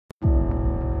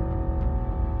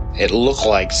It looked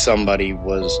like somebody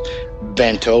was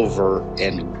bent over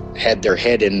and had their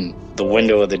head in the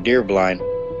window of the deer blind.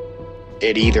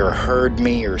 It either heard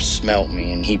me or smelt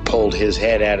me, and he pulled his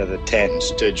head out of the tent and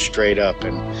stood straight up,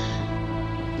 and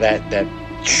that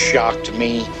shocked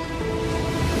me.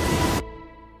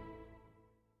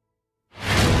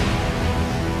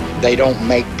 They don't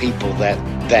make people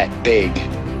that big.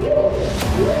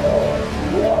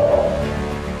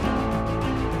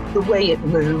 The way it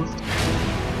moved,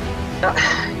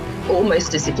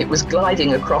 almost as if it was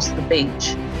gliding across the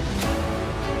beach.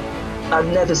 I've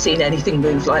never seen anything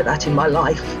move like that in my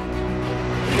life.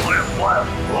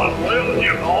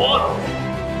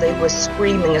 They were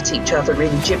screaming at each other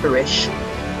in gibberish.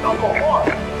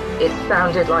 It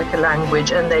sounded like a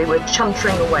language, and they were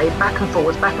chuntering away back and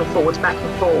forwards, back and forwards, back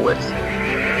and forwards.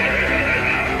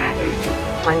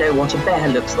 I know what a bear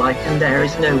looks like, and there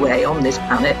is no way on this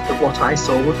planet that what I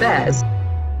saw were bears.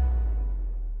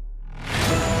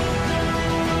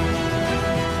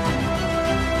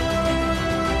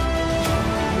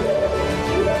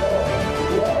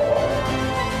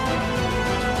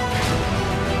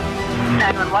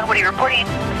 What are you reporting?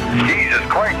 Jesus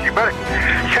Christ, you better...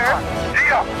 Sir?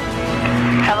 Gia!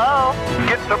 Hello?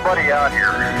 Get somebody out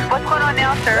here. What's going on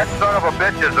now, sir? That son of a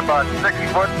bitch is about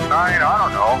 6'9", I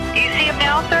don't know. Do you see him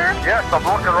now, sir? Yes, I'm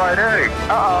looking right at him.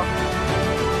 Uh-oh.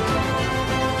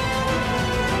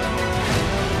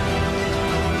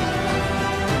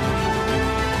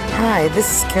 Hi,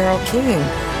 this is Carol King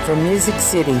from Music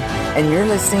City, and you're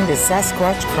listening to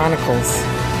Sasquatch Chronicles.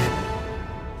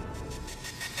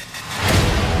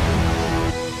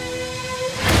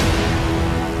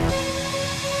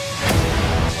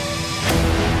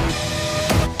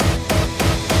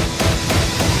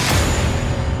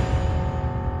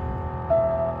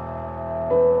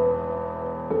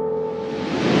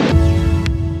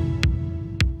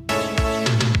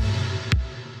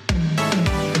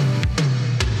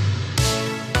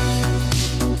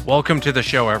 Welcome to the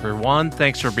show, everyone.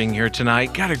 Thanks for being here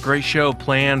tonight. Got a great show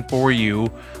planned for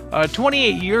you.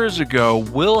 28 years ago,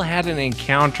 Will had an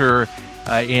encounter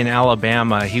in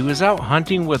Alabama. He was out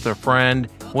hunting with a friend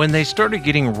when they started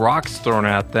getting rocks thrown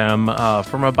at them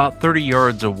from about 30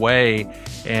 yards away.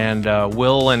 And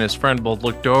Will and his friend both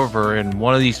looked over, and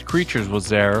one of these creatures was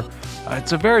there.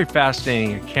 It's a very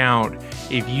fascinating account.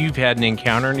 If you've had an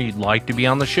encounter and you'd like to be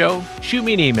on the show, shoot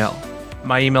me an email.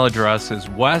 My email address is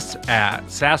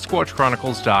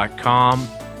wes@sasquatchchronicles.com.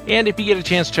 And if you get a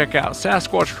chance to check out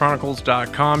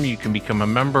sasquatchchronicles.com, you can become a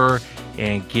member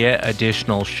and get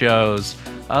additional shows.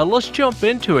 Let's jump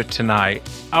into it tonight.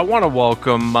 I want to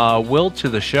welcome Will to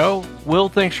the show. Will,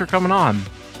 thanks for coming on.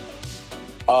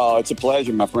 Oh, it's a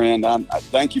pleasure, my friend.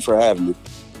 Thank you for having me.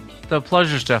 The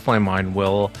pleasure's definitely mine,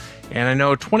 Will. And I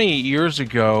know 28 years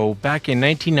ago, back in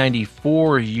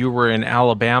 1994, you were in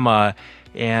Alabama,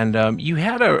 and you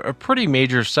had a pretty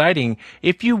major sighting.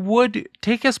 If you would,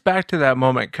 take us back to that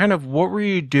moment. Kind of what were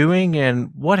you doing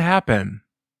and what happened?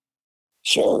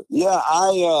 Sure. Yeah, I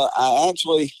was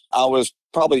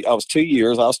 2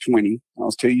 years. I was 20. I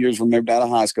was 2 years removed out of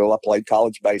high school. I played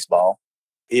college baseball.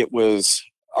 It was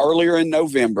earlier in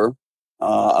November.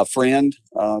 A friend,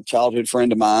 childhood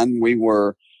friend of mine, we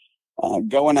were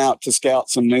going out to scout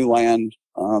some new land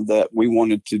that we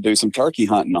wanted to do some turkey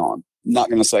hunting on. I'm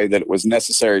not going to say that it was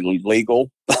necessarily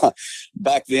legal.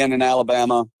 Back then in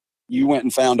Alabama, you went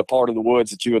and found a part of the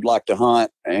woods that you would like to hunt,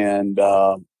 and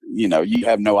you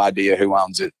have no idea who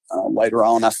owns it. Later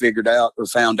on, I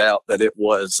found out that it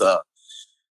was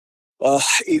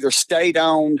either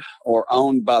state-owned or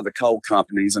owned by the coal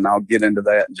companies, and I'll get into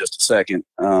that in just a second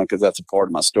because that's a part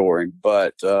of my story.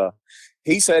 But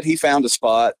he said he found a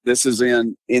spot. This is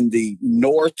in the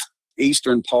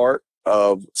northeastern part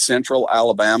of central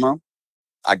Alabama.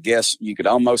 I guess you could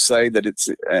almost say that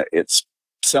it's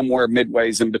somewhere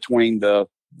midways in between the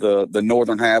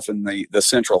northern half and the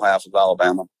central half of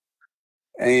Alabama.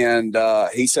 And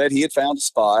he said he had found a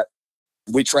spot.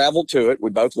 We traveled to it. We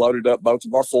both loaded up both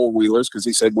of our four-wheelers because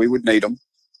he said we would need them.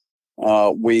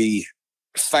 We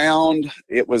found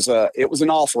it was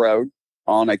an off-road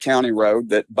on a county road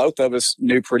that both of us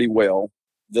knew pretty well.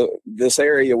 This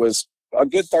area was a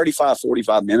good 35,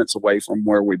 45 minutes away from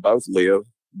where we both live,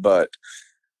 but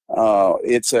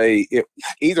it's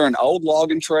either an old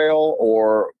logging trail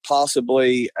or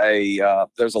possibly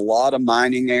there's a lot of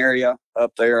mining area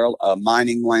up there,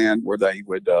 mining land where they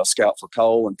would scout for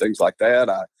coal and things like that.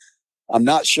 I'm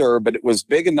not sure, but it was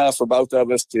big enough for both of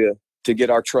us to get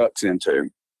our trucks into.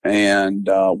 And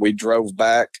we drove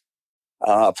back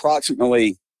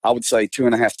approximately, I would say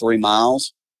 2.5, 3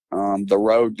 miles. The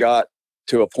road got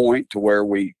to a point to where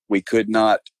we could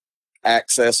not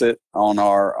access it on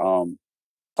our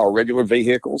regular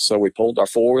vehicles. So we pulled our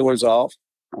four-wheelers off.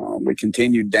 We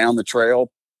continued down the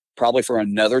trail probably for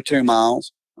another 2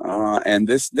 miles. And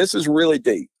this is really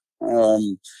deep.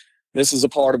 This is a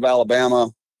part of Alabama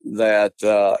that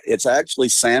it's actually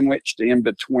sandwiched in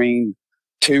between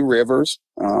two rivers.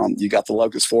 You got the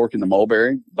Locust Fork and the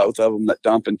Mulberry, both of them that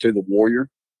dump into the Warrior.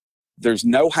 There's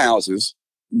no houses,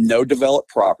 no developed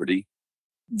property,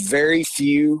 very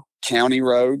few county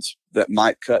roads that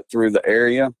might cut through the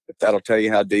area, if that'll tell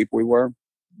you how deep we were.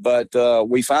 But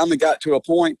we finally got to a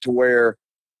point to where,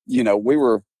 we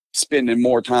were spending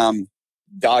more time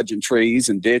dodging trees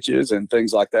and ditches and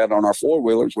things like that on our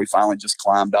four-wheelers. We finally just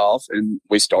climbed off and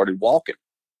we started walking.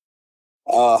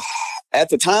 At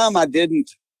the time, I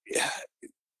didn't.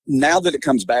 Now that it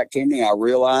comes back to me, I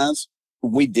realize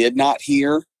we did not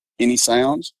hear any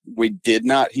sounds. We did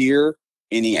not hear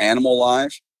any animal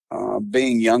life.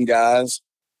 Being young guys,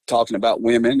 talking about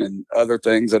women and other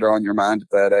things that are on your mind at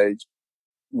that age,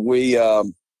 we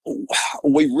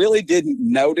really didn't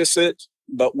notice it,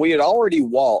 but we had already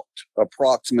walked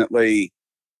approximately,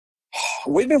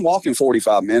 we'd been walking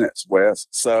 45 minutes, Wes.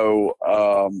 So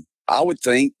I would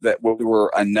think that we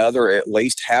were another at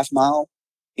least half mile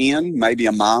in, maybe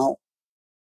a mile.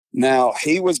 Now,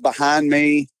 he was behind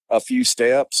me a few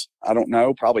steps, I don't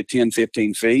know, probably 10,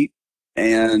 15 feet.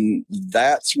 And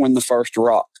that's when the first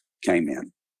rock came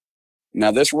in.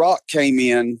 Now, this rock came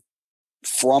in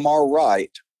from our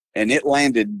right, and it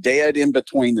landed dead in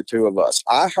between the two of us.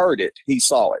 I heard it. He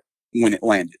saw it when it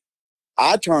landed.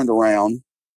 I turned around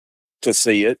to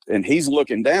see it, and he's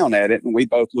looking down at it, and we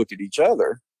both look at each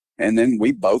other, and then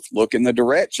we both look in the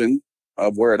direction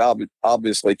of where it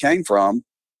obviously came from.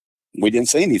 We didn't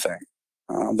see anything.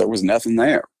 There was nothing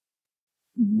there.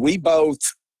 We both,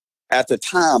 at the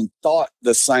time, thought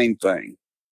the same thing.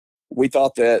 We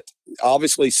thought that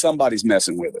obviously somebody's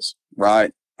messing with us,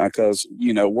 right? Because,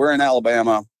 we're in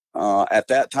Alabama. At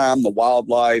that time, the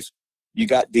wildlife, you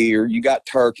got deer, you got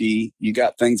turkey, you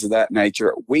got things of that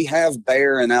nature. We have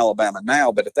bear in Alabama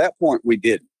now, but at that point we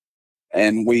didn't.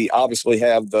 And we obviously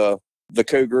have the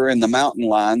cougar and the mountain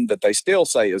lion that they still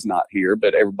say is not here,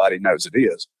 but everybody knows it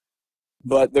is.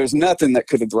 But there's nothing that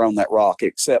could have thrown that rock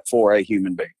except for a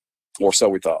human being, or so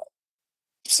we thought.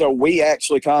 So we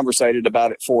actually conversated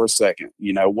about it for a second.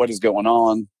 What is going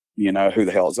on? Who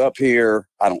the hell is up here?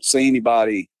 I don't see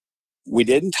anybody. We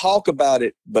didn't talk about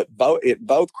it, but it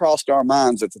both crossed our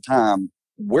minds at the time.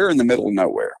 We're in the middle of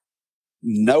nowhere.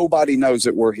 Nobody knows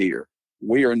that we're here.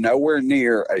 We are nowhere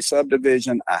near a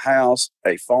subdivision, a house,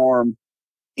 a farm,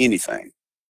 anything.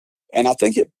 And I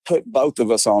think it put both of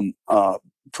us on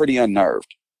pretty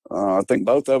unnerved. I think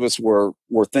both of us were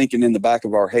thinking in the back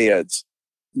of our heads,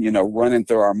 running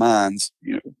through our minds,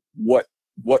 what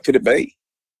could it be?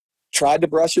 Tried to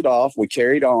brush it off. We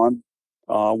carried on.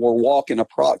 We're walking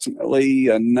approximately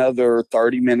another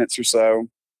 30 minutes or so.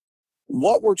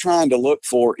 What we're trying to look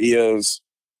for is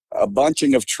a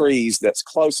bunching of trees that's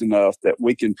close enough that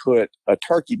we can put a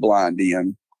turkey blind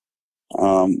in.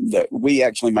 That we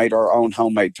actually made our own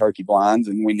homemade turkey blinds,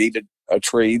 and we needed a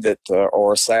tree that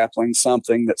or a sapling,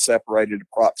 something that separated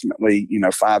approximately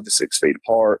 5 to 6 feet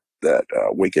apart that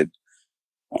we could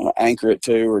anchor it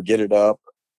to or get it up.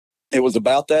 It was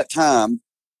about that time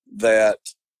that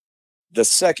the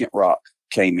second rock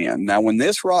came in. Now, when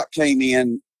this rock came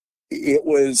in, it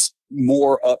was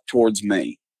more up towards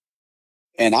me,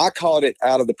 and I caught it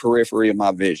out of the periphery of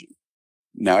my vision.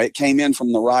 Now, it came in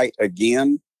from the right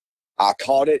again. I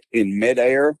caught it in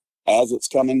midair as it's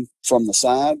coming from the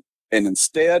side, and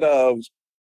instead of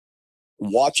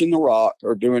watching the rock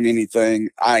or doing anything,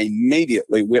 I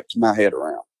immediately whipped my head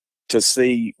around to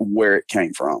see where it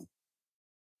came from.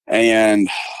 And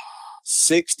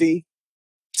 60,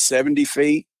 70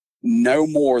 feet, no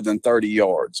more than 30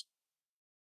 yards.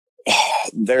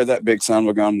 There that big son of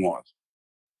a gun was.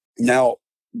 Now,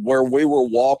 where we were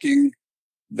walking,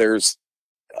 there's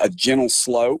a gentle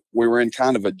slope. We were in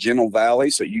kind of a gentle valley,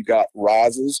 so you got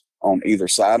rises on either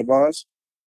side of us.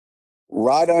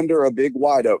 Right under a big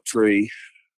white oak tree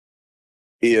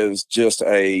is just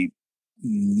a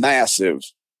massive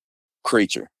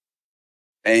creature.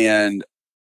 And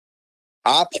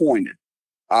I pointed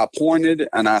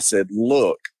and I said,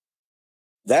 look.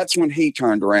 That's when he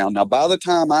turned around. Now, by the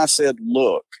time I said,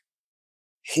 look,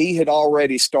 he had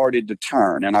already started to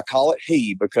turn. And I call it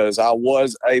he because I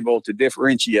was able to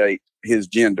differentiate his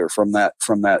gender from that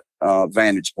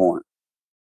vantage point.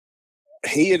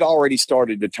 He had already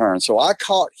started to turn. So I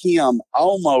caught him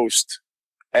almost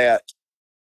at,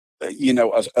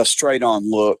 a straight on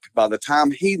look. By the time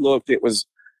he looked,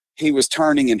 he was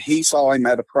turning, and he saw him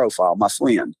at a profile, my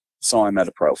friend. saw him at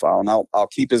a profile, and I'll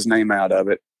keep his name out of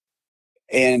it.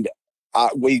 And I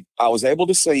was able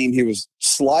to see him. He was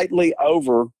slightly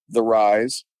over the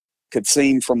rise, could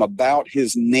see him from about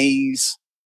his knees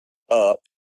up.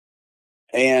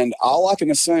 And all I can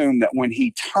assume that when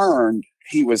he turned,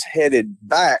 he was headed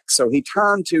back. So he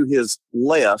turned to his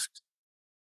left,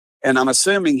 and I'm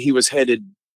assuming he was headed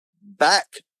back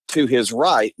to his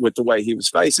right with the way he was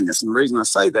facing us. And the reason I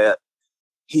say that,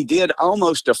 he did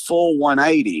almost a full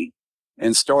 180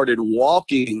 and started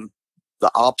walking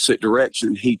the opposite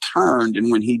direction. He turned,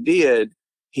 and when he did,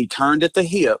 he turned at the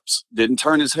hips, didn't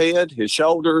turn his head, his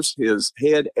shoulders, his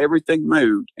head, everything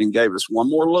moved, and gave us one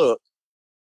more look,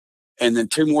 and then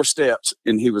 2 more steps,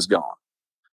 and he was gone.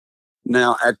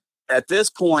 Now, at this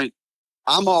point,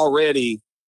 I'm already,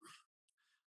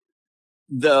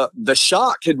 the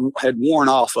shock had worn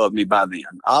off of me by then.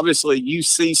 Obviously, you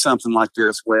see something like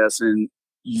this, Wes, and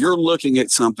you're looking at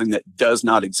something that does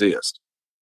not exist.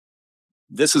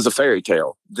 This is a fairy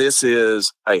tale. This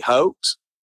is a hoax.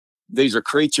 These are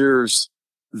creatures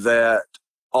that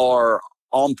are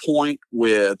on point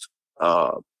with,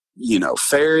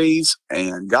 fairies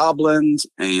and goblins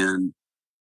and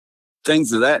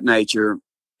things of that nature.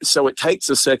 So it takes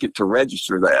a second to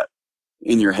register that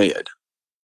in your head.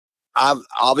 I've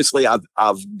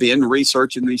been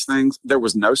researching these things. There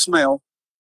was no smell.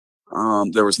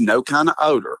 There was no kind of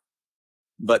odor.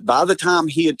 But by the time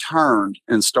he had turned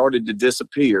and started to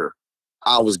disappear,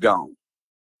 I was gone.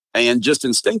 And just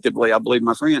instinctively, I believe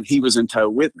my friend, he was in tow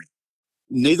with me.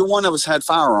 Neither one of us had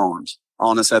firearms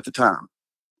on us at the time.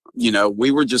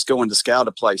 We were just going to scout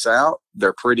a place out.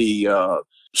 They're pretty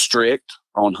strict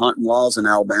on hunting laws in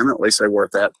Alabama, at least they were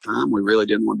at that time. We really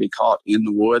didn't want to be caught in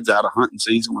the woods out of hunting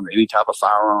season with any type of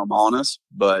firearm on us.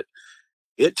 But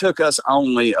it took us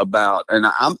only about, and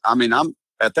I'm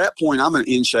at that point, I'm an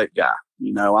in-shape guy.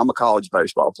 I'm a college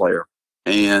baseball player.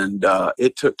 And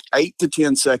it took 8 to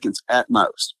 10 seconds at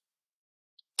most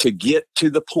to get to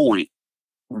the point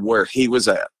where he was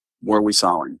at, where we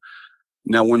saw him.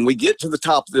 Now, when we get to the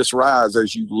top of this rise,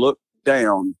 as you look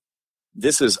down,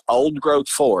 this is old growth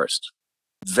forest.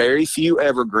 Very few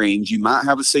evergreens. You might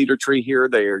have a cedar tree here or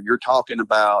there. You're talking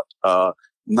about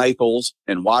maples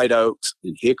and white oaks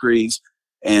and hickories.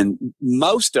 And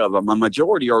most of them, a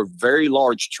majority, are very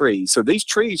large trees. So these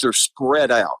trees are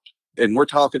spread out. And we're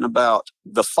talking about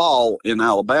the fall in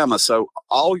Alabama. So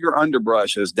all your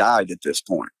underbrush has died at this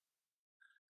point.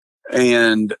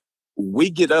 And we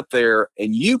get up there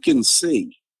and you can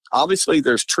see, obviously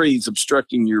there's trees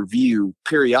obstructing your view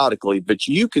periodically, but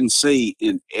you can see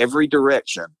in every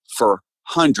direction for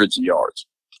hundreds of yards.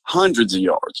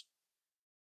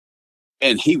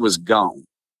 And he was gone.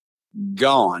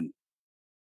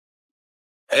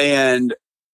 And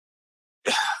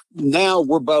now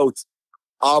we're both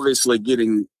obviously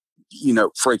getting,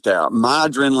 freaked out. My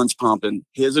adrenaline's pumping.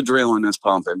 His adrenaline is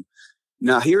pumping.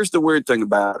 Now, here's the weird thing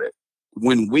about it.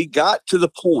 When we got to the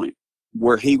point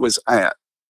where he was at,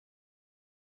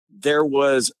 there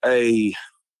was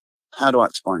how do I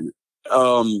explain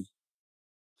it?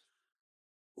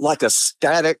 Like a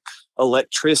static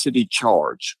electricity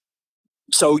charge.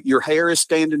 So your hair is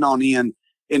standing on end,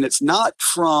 and it's not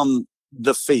from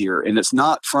the fear, and it's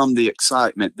not from the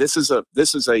excitement. This is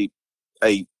a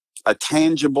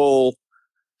tangible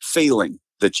feeling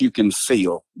that you can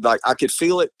feel. Like I could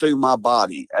feel it through my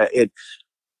body. It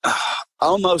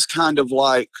almost kind of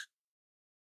like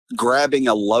grabbing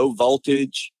a low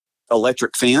voltage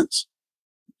electric fence.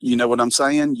 You know what I'm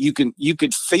saying? You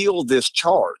could feel this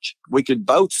charge. We could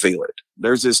both feel it.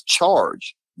 There's this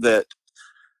charge that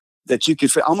you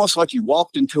could feel, almost like you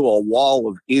walked into a wall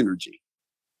of energy.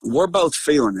 We're both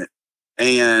feeling it.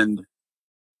 And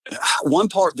one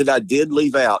part that I did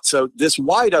leave out. So this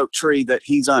white oak tree that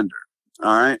he's under,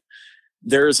 all right,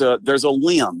 there's a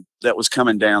limb that was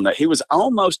coming down that he was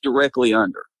almost directly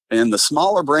under. And the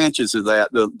smaller branches of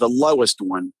that, the lowest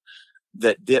one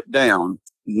that dipped down,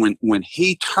 when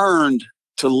he turned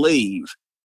to leave,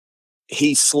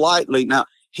 he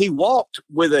walked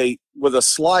with a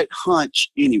slight hunch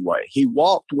anyway. He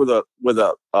walked with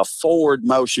a forward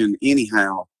motion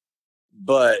anyhow,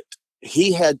 but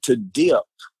he had to dip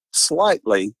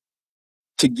slightly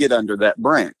to get under that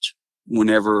branch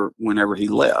whenever he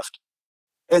left.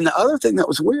 And the other thing that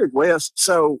was weird, Wes,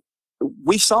 so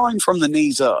we saw him from the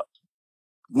knees up.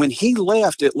 When he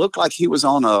left, it looked like he was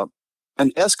on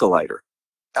an escalator.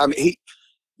 I mean,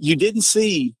 you didn't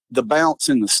see the bounce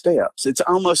in the steps. It's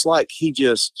almost like he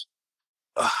just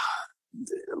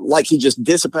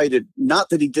dissipated. Not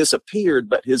that he disappeared,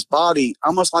 but his body,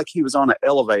 almost like he was on an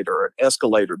elevator or an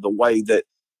escalator, the way that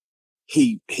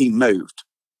he moved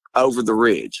over the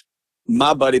ridge.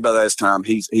 My buddy by this time,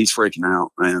 he's freaking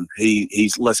out, man.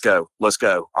 He's let's go.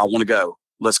 I want to go.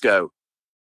 Let's go.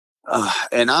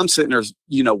 And I'm sitting there,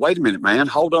 wait a minute, man.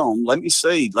 Hold on. Let me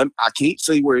see. I can't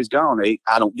see where he's gone.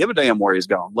 I don't give a damn where he's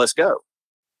gone. Let's go.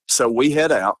 So we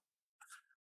head out.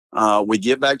 We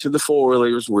get back to the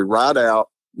four-wheelers. We ride out.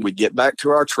 We get back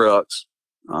to our trucks.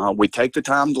 We take the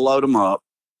time to load them up.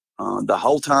 The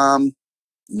whole time,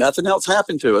 nothing else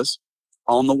happened to us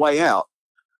on the way out.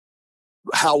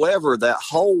 However, that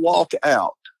whole walk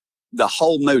out, the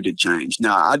whole mood had changed.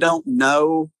 Now, I don't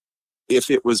know if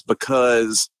it was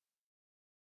because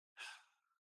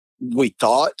we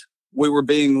thought we were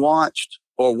being watched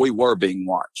or we were being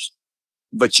watched,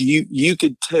 but you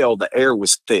could tell the air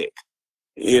was thick.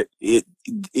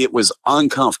 It was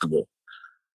uncomfortable.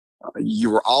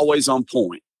 You were always on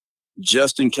point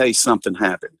just in case something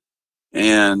happened.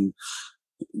 And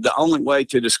the only way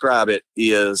to describe it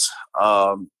is,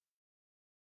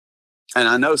 and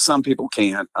I know some people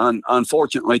can't.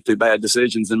 Unfortunately, through bad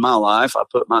decisions in my life, I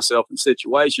put myself in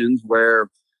situations where,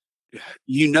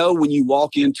 when you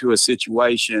walk into a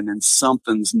situation and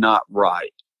something's not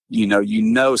right,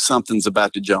 something's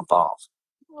about to jump off,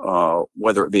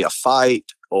 whether it be a fight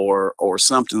or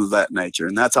something of that nature.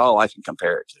 And that's all I can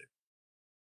compare it to.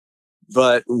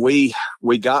 But we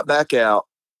got back out,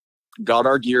 got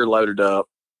our gear loaded up.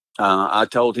 I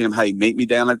told him, hey, meet me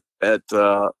down at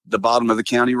the bottom of the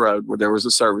county road where there was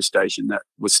a service station that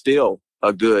was still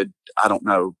a good,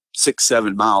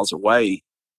 6-7 miles away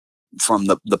from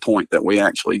the point that we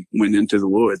actually went into the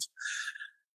woods.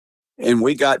 And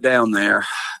we got down there,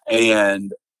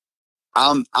 and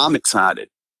I'm excited.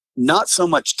 Not so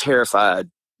much terrified,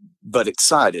 but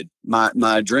excited. My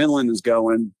adrenaline is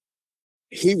going.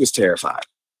 He was terrified.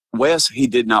 Wes, he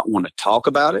did not want to talk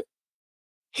about it.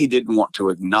 He didn't want to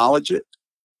acknowledge it.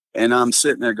 And I'm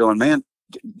sitting there going, man,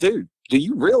 dude, do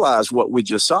you realize what we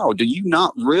just saw? Do you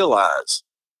not realize?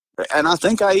 And I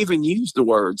think I even used the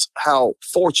words, how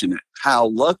fortunate, how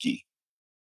lucky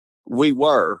we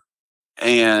were.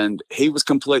 And he was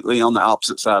completely on the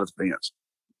opposite side of the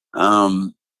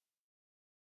fence.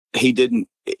 He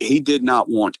did not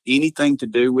want anything to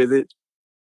do with it.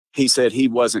 He said he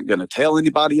wasn't going to tell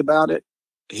anybody about it.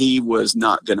 He was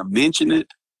not going to mention it.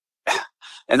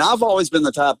 And I've always been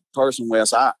the type of person,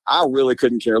 Wes, I really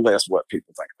couldn't care less what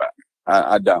people think about me.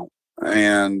 I don't.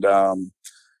 And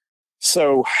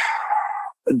so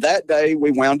that day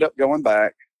we wound up going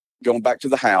back to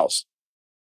the house.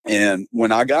 And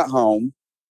when I got home,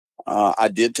 I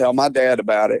did tell my dad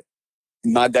about it.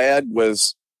 My dad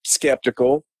was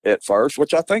skeptical at first,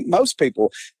 which I think most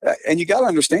people, and you got to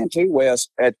understand too, Wes,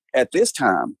 at this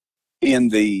time in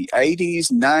the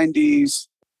 80s, 90s,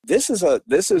 this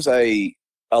is a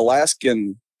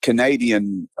Alaskan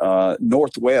Canadian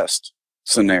Northwest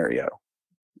scenario.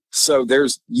 So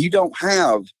you don't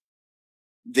have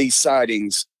these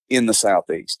sightings in the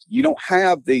Southeast. You don't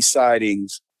have these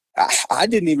sightings. I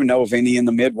didn't even know of any in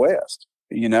the Midwest.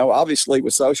 Obviously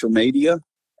with social media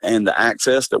and the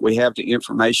access that we have to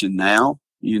information now,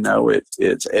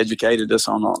 it's educated us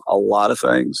on a lot of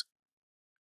things.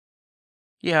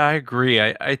 Yeah, I agree.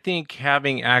 I think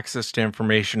having access to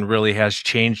information really has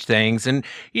changed things. And,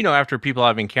 after people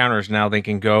have encounters now, they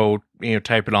can go,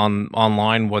 type it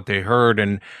online what they heard,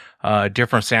 and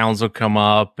different sounds will come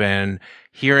up, and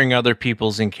hearing other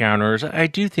people's encounters. I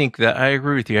do think that I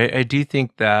agree with you. I do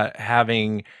think that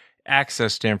having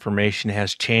access to information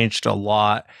has changed a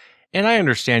lot. And I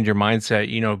understand your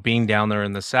mindset, being down there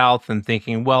in the South and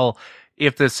thinking, well,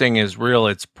 if this thing is real,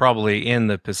 it's probably in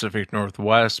the Pacific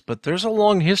Northwest, but there's a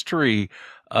long history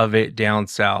of it down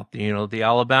south. The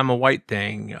Alabama white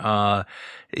thing.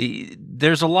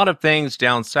 There's a lot of things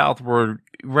down south where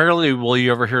rarely will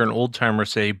you ever hear an old timer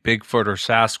say Bigfoot or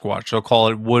Sasquatch. They'll call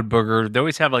it wood booger. They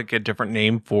always have like a different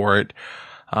name for it.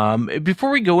 Before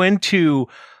we go into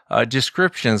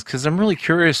descriptions, because I'm really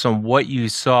curious on what you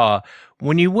saw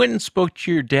when you went and spoke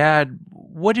to your dad.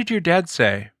 What did your dad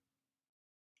say?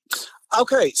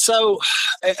 Okay, so,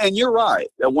 and you're right.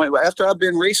 After I've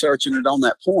been researching it on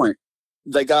that point,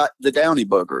 they got the downy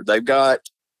booger. They've got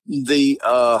the,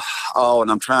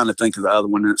 and I'm trying to think of the other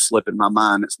one that's slipping my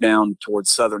mind. It's down towards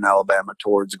southern Alabama,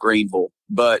 towards Greenville.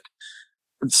 But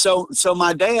so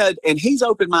my dad, and he's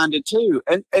open-minded too.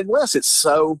 And Wes, it's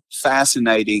so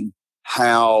fascinating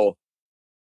how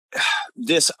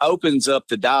this opens up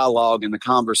the dialogue and the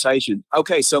conversation.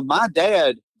 Okay, so my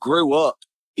dad grew up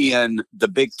in the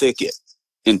Big Thicket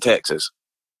in Texas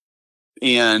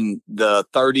in the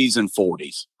 30s and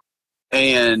 40s.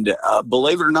 And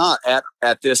believe it or not,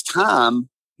 at this time,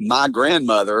 my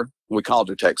grandmother, we called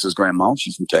her Texas Grandma,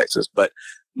 she's from Texas, but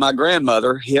my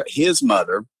grandmother, his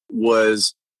mother,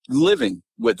 was living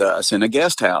with us in a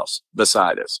guest house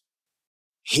beside us.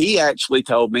 He actually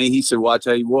told me, he said, well, I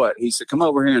tell you what, he said, come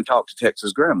over here and talk to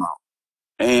Texas grandma.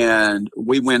 And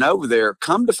we went over there.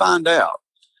 Come to find out,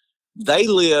 they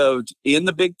lived in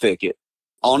the big thicket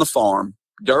on a farm,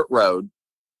 dirt road,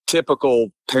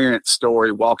 typical parent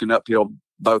story, walking uphill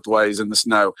both ways in the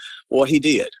snow. Well, he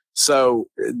did. So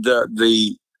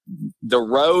the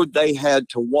road they had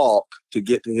to walk to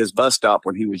get to his bus stop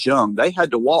when he was young, they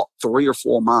had to walk 3 or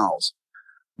 4 miles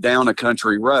down a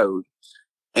country road,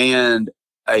 and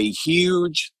a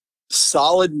huge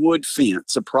solid wood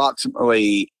fence,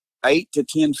 approximately 8 to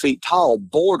 10 feet tall,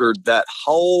 bordered that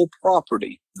whole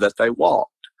property that they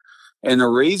walked. And the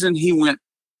reason he went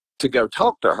to go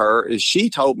talk to her is she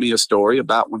told me a story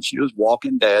about when she was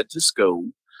walking Dad to school.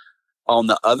 On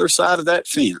the other side of that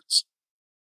fence,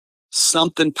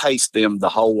 something paced them the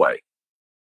whole way.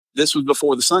 This was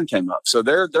before the sun came up. So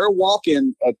they're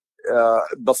walking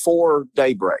before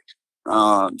daybreak.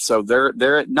 So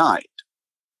they're at night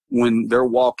when they're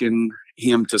walking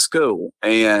him to school.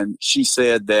 And she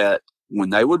said that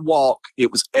when they would walk,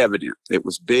 it was evident. It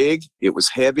was big, it was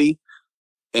heavy.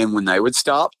 And when they would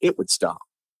stop, it would stop.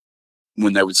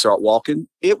 When they would start walking,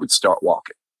 it would start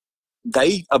walking.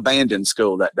 They abandoned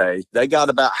school that day. They got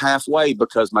about halfway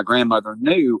because my grandmother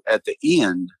knew at the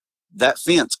end that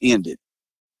fence ended.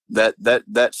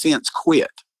 That fence quit.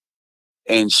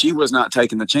 And she was not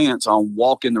taking the chance on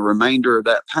walking the remainder of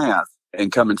that path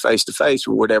and coming face to face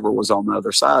with whatever was on the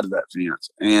other side of that fence.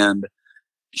 And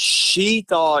she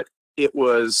thought it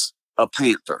was a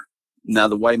panther. Now,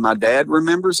 the way my dad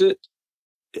remembers it,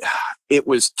 it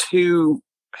was too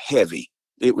heavy.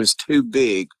 It was too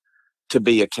big to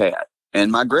be a cat. And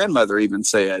my grandmother even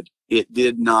said it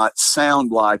did not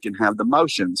sound like and have the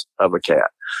motions of a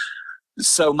cat.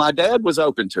 So my dad was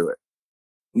open to it.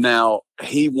 Now,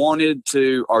 he wanted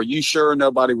to, are you sure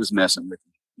nobody was messing with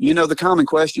you? You know, the common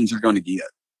questions you're going to get.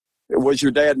 Was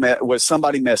your dad, was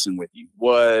somebody messing with you?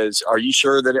 Are you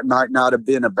sure that it might not have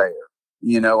been a bear?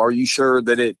 You know, are you sure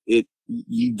that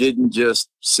you didn't just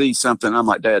see something? I'm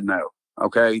like, Dad, no.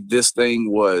 Okay. This thing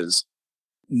was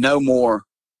no more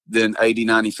than 80,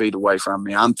 90 feet away from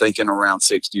me. I'm thinking around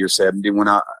 60 or 70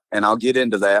 and I'll get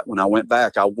into that. When I went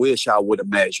back, I wish I would have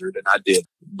measured, and I did,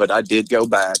 but I did go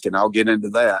back, and I'll get into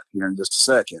that here in just a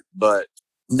second. But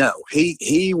no,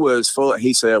 he was full.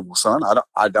 He said, well, son,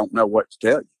 I don't know what to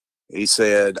tell you. He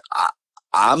said,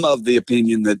 I'm of the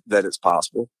opinion that it's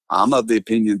possible. I'm of the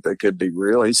opinion that it could be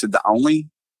real. He said, the only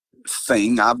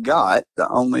thing I've got, the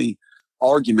only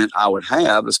argument I would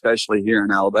have, especially here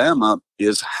in Alabama,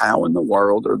 is how in the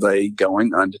world are they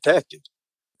going undetected?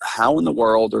 How in the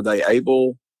world are they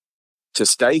able to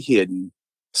stay hidden,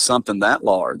 something that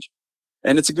large?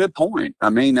 And it's a good point.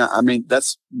 I mean,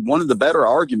 that's one of the better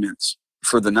arguments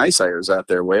for the naysayers out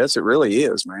there, Wes. It really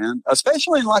is, man.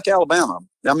 Especially in like Alabama.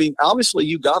 I mean, obviously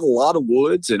you got a lot of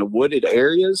woods and wooded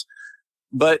areas,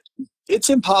 but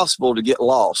it's impossible to get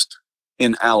lost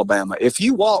in Alabama. If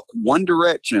you walk one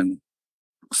direction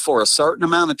for a certain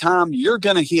amount of time, you're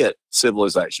going to hit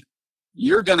civilization.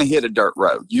 You're going to hit a dirt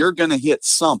road. You're going to hit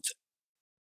something.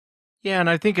 Yeah, and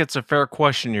I think it's a fair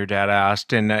question your dad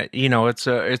asked, and it's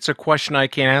a question I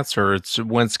can't answer. It's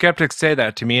when skeptics say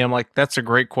that to me, I'm like, that's a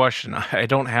great question. I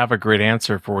don't have a great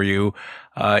answer for you.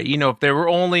 If they were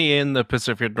only in the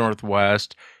Pacific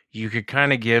Northwest, you could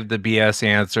kind of give the BS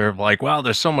answer of like, well,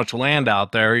 there's so much land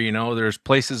out there, there's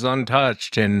places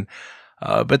untouched, and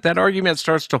but that argument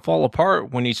starts to fall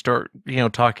apart when you start,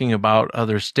 talking about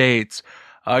other states.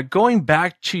 Going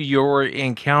back to your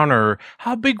encounter,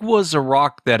 how big was the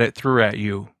rock that it threw at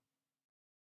you?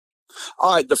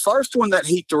 All right, the first one that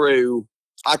he threw,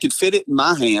 I could fit it in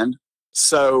my hand.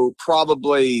 So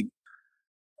probably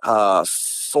 4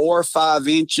 or 5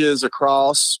 inches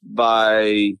across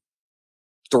by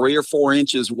 3 or 4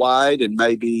 inches wide, and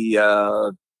maybe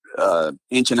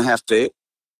inch and a half thick.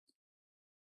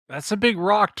 That's a big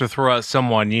rock to throw at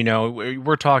someone.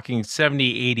 We're talking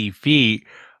 70, 80 feet.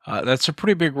 That's a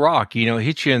pretty big rock.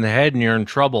 Hit you in the head and you're in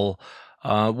trouble.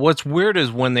 What's weird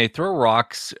is when they throw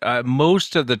rocks,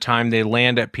 most of the time they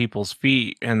land at people's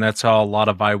feet, and that's how a lot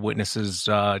of eyewitnesses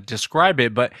describe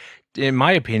it. But in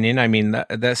my opinion, I mean,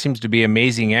 that seems to be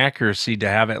amazing accuracy to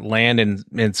have it land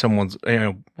in someone's,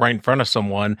 right in front of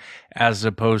someone, as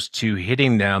opposed to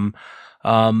hitting them.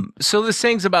 So this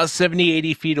thing's about 70,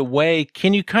 80 feet away.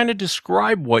 Can you kind of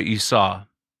describe what you saw?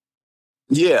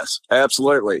 Yes,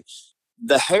 absolutely.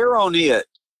 The hair on it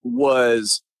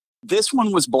this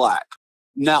one was black.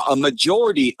 Now, a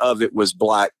majority of it was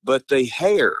black, but the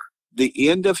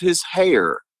end of his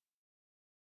hair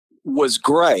was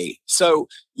gray. So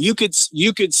you could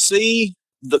see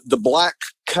the black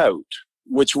coat,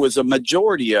 which was a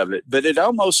majority of it, but it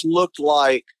almost looked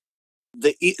like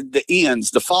the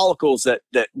ends, the follicles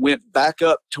that went back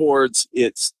up towards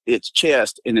its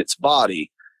chest and its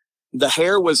body. The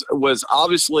hair was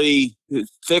obviously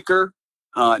thicker.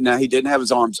 Now, he didn't have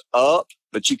his arms up,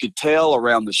 but you could tell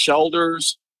around the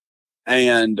shoulders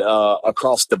and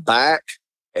across the back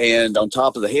and on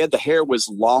top of the head. The hair was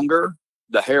longer.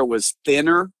 The hair was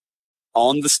thinner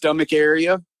on the stomach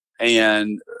area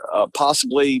and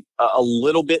possibly a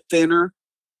little bit thinner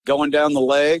going down the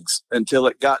legs until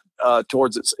it got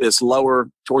towards its lower,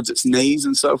 towards its knees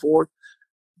and so forth.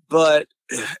 But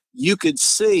you could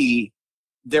see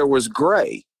there was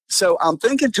gray. So I'm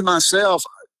thinking to myself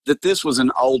that this was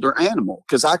an older animal,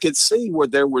 because I could see where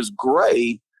there was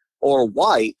gray or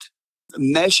white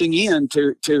meshing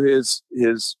into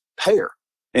his hair.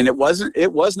 And it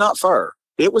was not fur.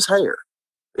 It was hair.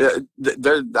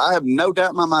 I have no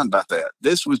doubt in my mind about that.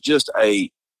 This was just a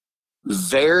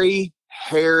very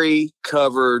hairy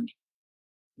covered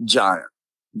giant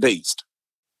beast.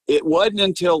 It wasn't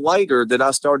until later that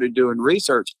I started doing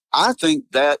research. I think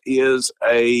that is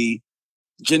a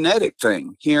genetic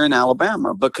thing here in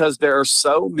Alabama, because there are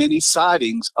so many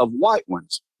sightings of white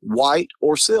ones, white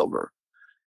or silver.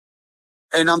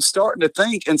 And I'm starting to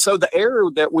think, and so the area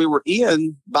that we were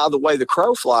in, by the way the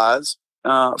crow flies,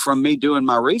 from me doing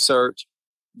my research,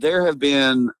 there have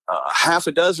been half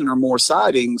a dozen or more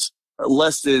sightings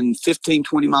less than 15,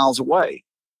 20 miles away.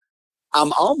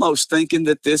 I'm almost thinking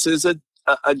that this is a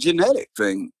genetic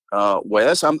thing,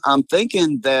 Wes. I'm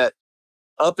thinking that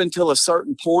up until a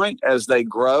certain point, as they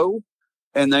grow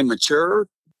and they mature,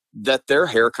 that their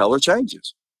hair color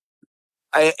changes.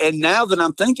 And now that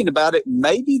I'm thinking about it,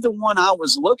 maybe the one I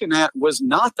was looking at was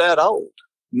not that old.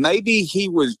 Maybe he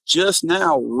was just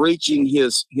now reaching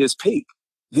his peak,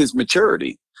 his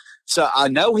maturity. So I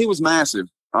know he was massive.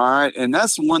 All right. And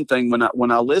that's one thing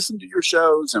when I listen to your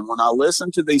shows and when I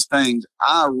listen to these things,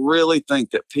 I really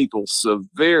think that people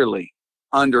severely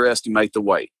underestimate the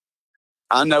weight.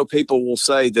 I know people will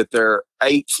say that they're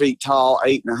 8 feet tall,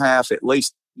 8.5, at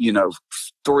least,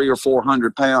 300 or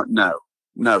 400 pounds.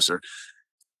 No, sir.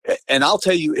 And I'll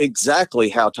tell you exactly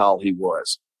how tall he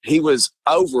was. He was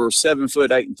over 7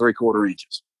 foot 8 3/4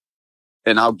 inches.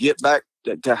 And I'll get back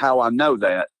to how I know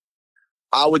that.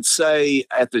 I would say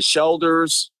at the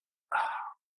shoulders,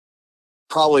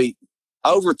 probably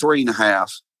over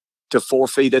 3.5 to 4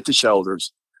 feet at the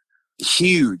shoulders.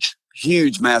 Huge,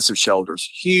 massive shoulders,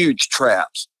 huge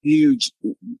traps, huge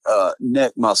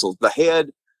neck muscles. The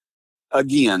head,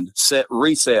 again,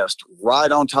 recessed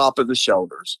right on top of the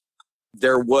shoulders.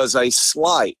 There was a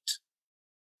slight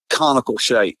conical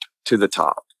shape to the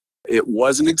top. It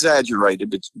wasn't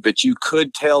exaggerated, but you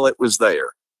could tell it was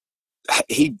there.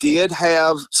 He did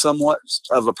have somewhat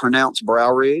of a pronounced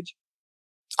brow ridge.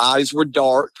 Eyes were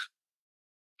dark.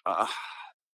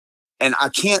 And I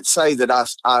can't say that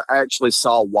I actually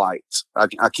saw whites.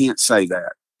 I can't say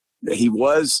that. He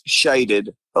was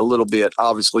shaded a little bit,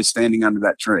 obviously standing under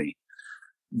that tree.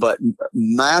 But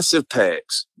massive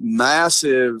pecs,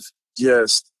 massive,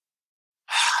 just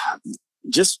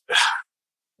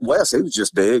Wes, he was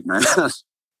just big, man.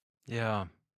 Yeah.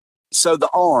 So the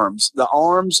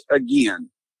arms again,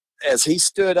 as he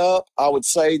stood up, I would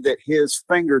say that his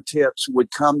fingertips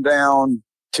would come down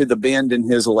to the bend in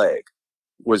his leg,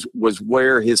 was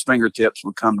where his fingertips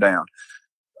would come down.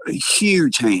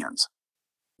 Huge hands.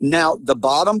 Now the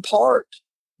bottom part,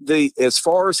 as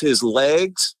far as his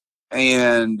legs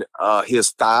and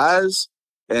his thighs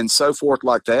and so forth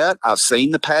like that, I've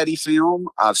seen the Patty film.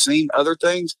 I've seen other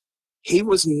things. He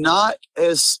was not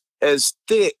as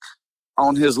thick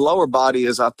on his lower body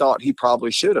as I thought he probably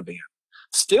should have been.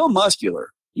 Still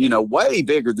muscular, way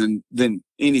bigger than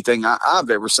anything I've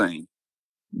ever seen.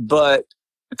 But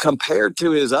compared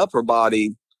to his upper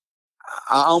body,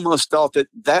 I almost thought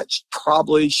that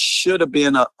probably should have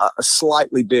been a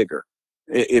slightly bigger,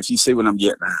 if you see what I'm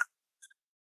getting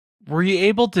at. Were you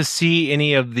able to see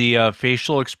any of the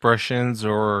facial expressions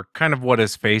or kind of what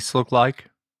his face looked like?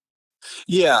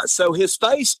 Yeah, so his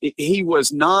face, he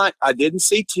was not, I didn't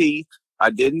see teeth. I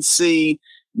didn't see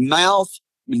mouth,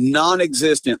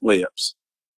 non-existent lips,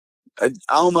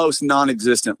 almost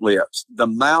non-existent lips. The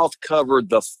mouth covered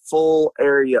the full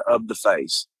area of the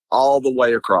face all the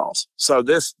way across. So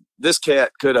this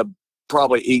cat could have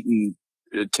probably eaten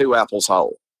 2 apples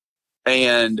whole.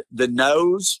 And the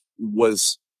nose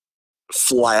was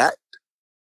flat,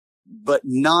 but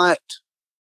not,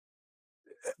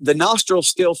 the nostrils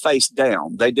still faced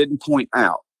down. They didn't point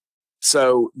out.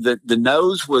 So the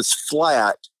nose was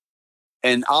flat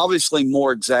and obviously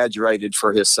more exaggerated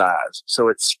for his size. So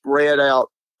it spread out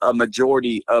a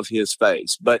majority of his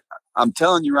face. But I'm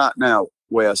telling you right now,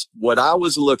 Wes, what I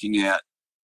was looking at,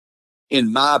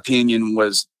 in my opinion,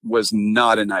 was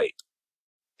not an ape.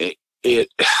 It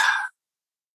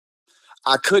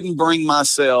I couldn't bring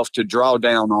myself to draw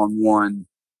down on one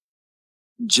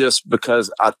just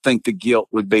because I think the guilt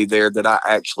would be there that I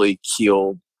actually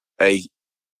killed a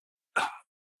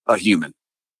human.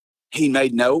 He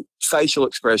made no facial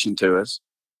expression to us.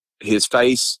 His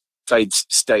face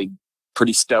stayed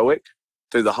pretty stoic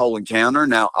through the whole encounter.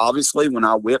 Now, obviously, when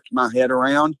I whipped my head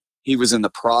around, he was in the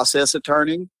process of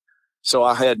turning. So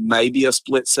I had maybe a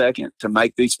split second to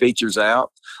make these features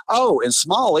out. Oh, and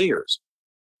small ears.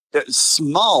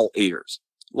 Small ears.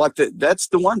 Like that's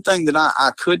the one thing that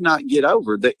I could not get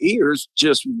over. The ears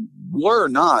just were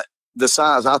not the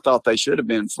size I thought they should have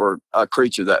been for a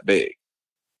creature that big.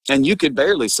 And you could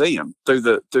barely see them through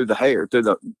the hair,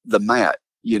 through the mat,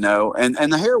 you know, and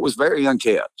the hair was very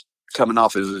unkempt coming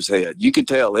off of his head. You could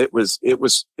tell it was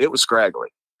scraggly.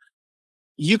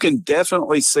 You can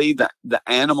definitely see the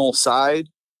animal side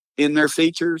in their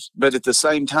features, but at the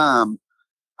same time,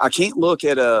 I can't look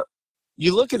at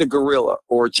you look at a gorilla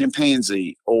or a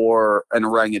chimpanzee or an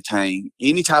orangutan,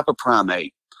 any type of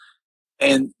primate,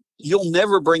 and you'll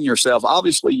never bring yourself,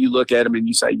 obviously you look at them and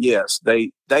you say, yes,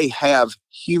 they have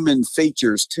human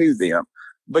features to them,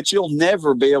 but you'll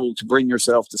never be able to bring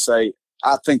yourself to say,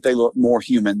 I think they look more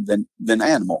human than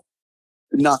animal.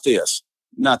 Not this.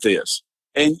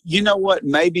 And you know what?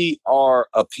 Maybe our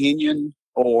opinion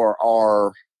or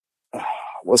our,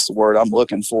 what's the word I'm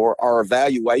looking for? Our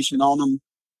evaluation on them,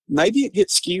 maybe it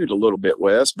gets skewed a little bit,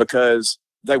 Wes, because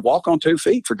they walk on 2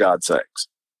 feet, for God's sakes.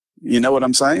 You know what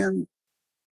I'm saying?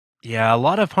 Yeah, a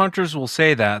lot of hunters will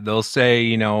say that. They'll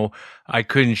say, I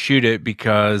couldn't shoot it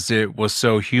because it was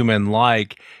so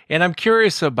human-like. And I'm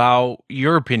curious about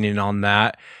your opinion on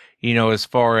that, as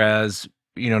far as,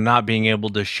 not being able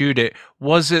to shoot it.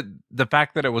 Was it the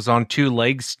fact that it was on 2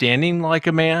 legs standing like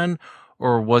a man?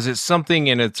 Or was it something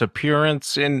in its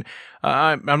appearance? And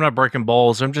I'm not breaking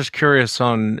balls. I'm just curious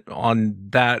on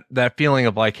that feeling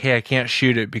of like, hey, I can't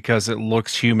shoot it because it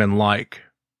looks human-like.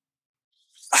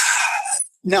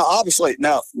 Now, obviously,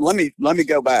 let me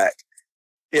go back.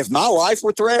 If my life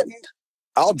were threatened,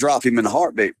 I'll drop him in a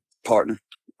heartbeat, partner.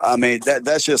 I mean,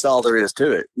 that's just all there is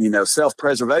to it.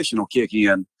 Self-preservation will kick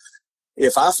in.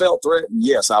 If I felt threatened,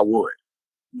 yes, I would.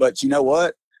 But you know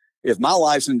what? If my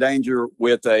life's in danger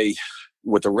with a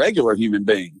regular human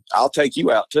being, I'll take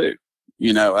you out too.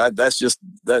 That's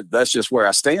just where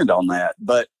I stand on that.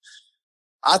 But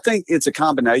I think it's a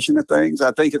combination of things.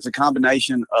 I think it's a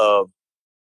combination of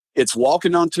it's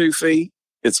walking on 2 feet.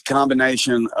 It's a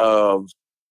combination of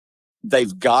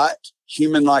they've got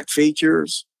human-like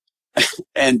features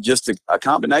and just a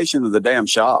combination of the damn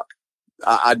shock.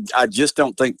 I just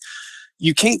don't think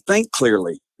you can't think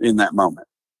clearly in that moment.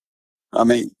 I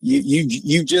mean,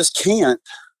 you just can't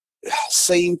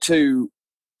seem to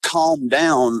calm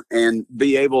down and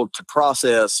be able to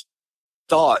process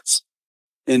thoughts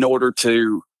in order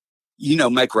to,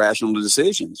 make rational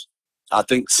decisions. I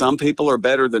think some people are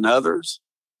better than others,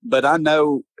 but I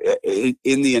know in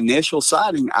the initial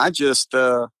sighting, I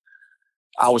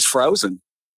was frozen.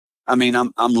 I mean,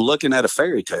 I'm looking at a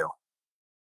fairy tale.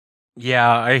 Yeah,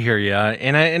 I hear you.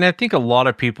 And I think a lot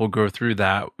of people go through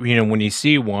that. When you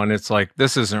see one, it's like,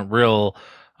 this isn't real.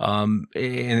 And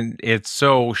it's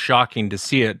so shocking to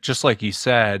see it, just like you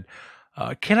said.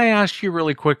 Can I ask you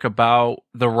really quick about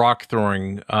the rock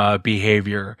throwing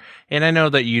behavior? And I know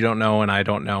that you don't know and I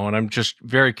don't know, and I'm just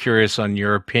very curious on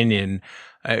your opinion.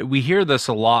 We hear this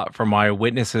a lot from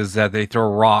eyewitnesses that they throw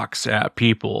rocks at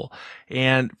people.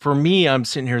 And for me, I'm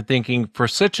sitting here thinking, for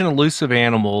such an elusive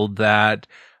animal that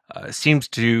seems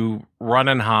to run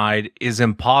and hide, is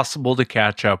impossible to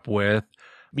catch up with.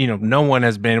 No one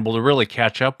has been able to really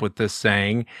catch up with this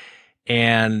thing.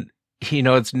 And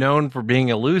it's known for being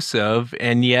elusive,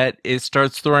 and yet it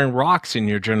starts throwing rocks in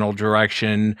your general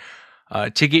direction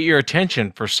to get your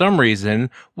attention for some reason.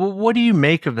 Well, what do you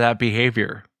make of that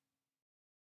behavior?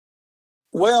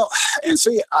 Well, and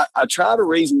see, I try to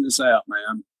reason this out,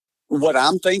 man. What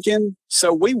I'm thinking,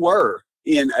 so we were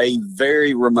in a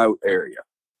very remote area.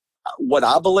 What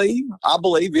I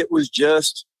believe it was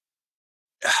just,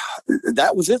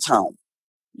 that was its home.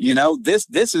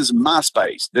 This is my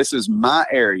space. This is my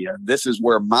area. This is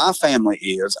where my family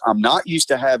is. I'm not used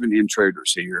to having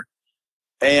intruders here.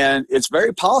 And it's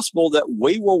very possible that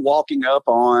we were walking up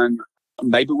on,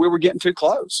 maybe we were getting too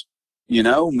close.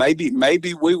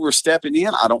 Maybe we were stepping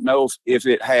in. I don't know if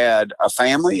it had a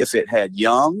family, if it had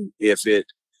young,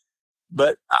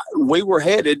 but we were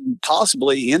headed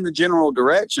possibly in the general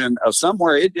direction of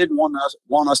somewhere it didn't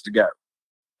want us to go.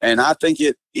 And I think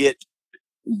it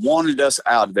wanted us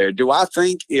out of there. Do I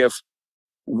think if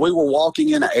we were walking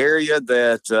in an area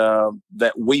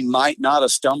that we might not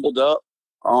have stumbled up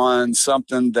on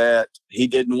something that he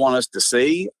didn't want us to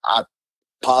see?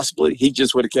 Possibly. He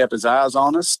just would have kept his eyes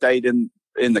on us, stayed in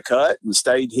the cut and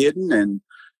stayed hidden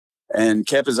and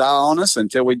kept his eye on us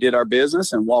until we did our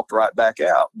business and walked right back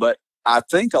out. But I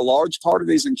think a large part of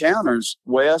these encounters,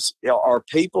 Wes, are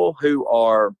people who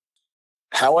are,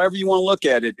 however you want to look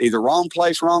at it, either wrong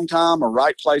place, wrong time, or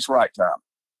right place, right time.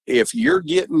 If you're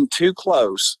getting too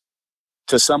close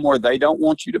to somewhere they don't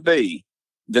want you to be,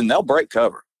 then they'll break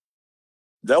cover.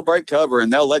 They'll break cover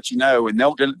and they'll let you know, and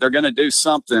they're going to do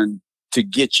something to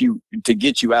get you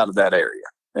out of that area.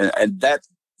 And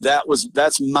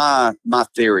that's my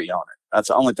theory on it. That's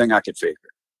the only thing I could figure.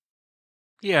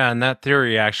 Yeah, and that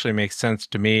theory actually makes sense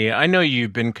to me. I know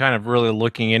you've been kind of really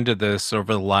looking into this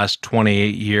over the last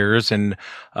 28 years, and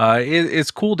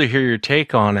it's cool to hear your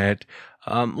take on it.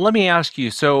 Let me ask you,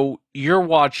 so you're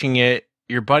watching it,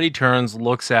 your buddy turns,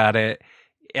 looks at it,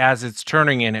 as it's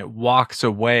turning and it walks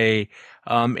away,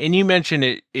 and you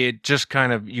mentioned it just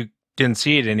kind of, you didn't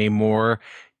see it anymore.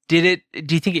 Do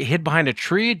you think it hid behind a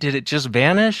tree? Did it just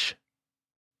vanish?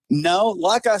 No,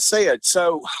 like I said,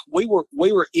 so we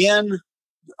were in,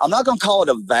 I'm not going to call it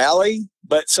a valley,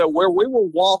 but so where we were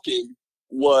walking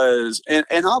was, and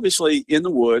obviously in the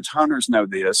woods, hunters know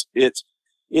this,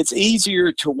 it's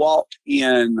easier to walk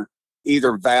in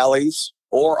either valleys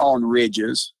or on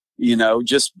ridges,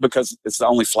 just because it's the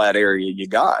only flat area you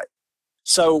got.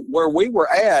 So where we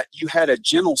were at, you had a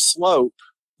gentle slope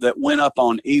that went up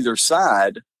on either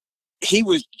side. He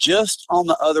was just on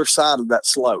the other side of that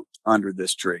slope under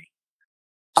this tree.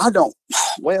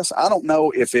 Wes, I don't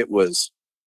know if it was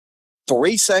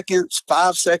 3 seconds,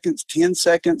 5 seconds, 10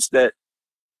 seconds, that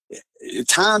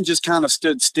time just kind of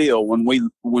stood still when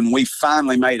we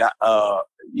finally made, got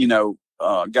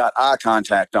eye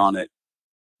contact on it.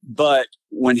 But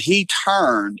when he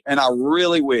turned, and I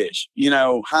really wish,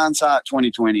 hindsight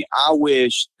 2020, I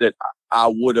wish that I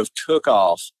would have took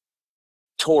off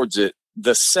towards it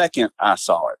the second I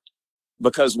saw it,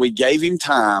 because we gave him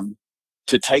time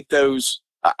to take those,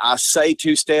 I say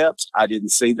 2 steps. I didn't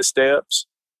see the steps.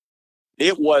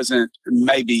 It wasn't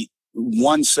maybe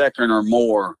 1 second or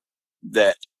more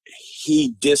that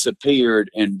he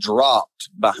disappeared and dropped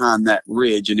behind that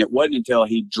ridge. And it wasn't until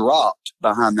he dropped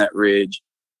behind that ridge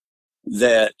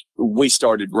that we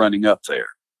started running up there.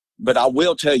 But I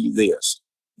will tell you this,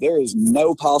 there is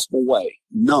no possible way,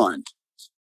 none,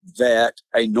 that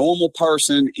a normal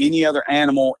person, any other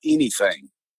animal, anything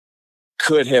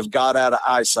could have got out of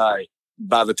eyesight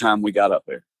by the time we got up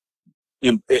there.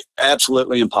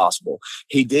 Absolutely impossible.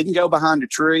 He didn't go behind a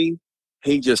tree.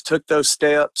 He just took those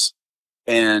steps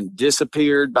and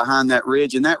disappeared behind that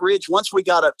ridge. And that ridge, once we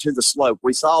got up to the slope,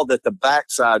 we saw that the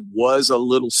backside was a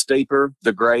little steeper.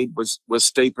 The grade was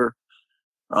steeper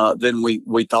than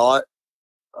we thought.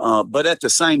 But at the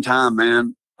same time,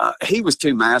 man, he was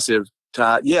too massive.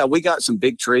 Yeah, we got some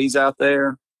big trees out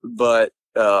there, but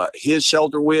his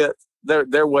shoulder width,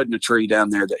 there wasn't a tree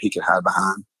down there that he could hide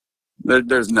behind.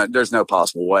 There's no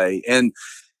possible way.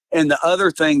 And the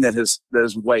other thing that has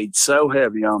weighed so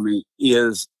heavy on me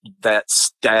is that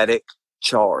static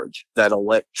charge, that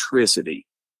electricity.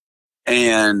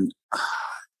 And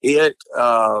it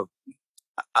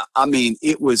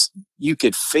was, you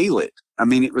could feel it. I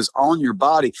mean, it was on your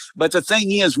body. But the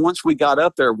thing is, once we got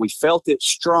up there, we felt it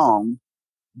strong.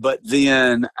 But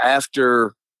then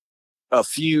after a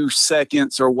few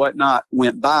seconds or whatnot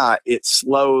went by, it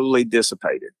slowly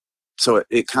dissipated. So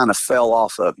it kind of fell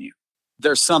off of you.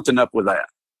 There's something up with that.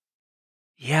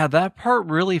 Yeah, that part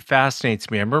really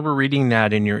fascinates me. I remember reading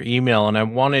that in your email, and I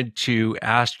wanted to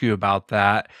ask you about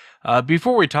that.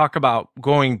 Before we talk about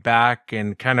going back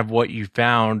and kind of what you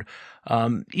found,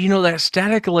 that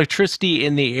static electricity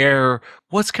in the air,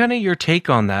 what's kind of your take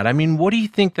on that? I mean, what do you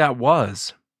think that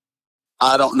was?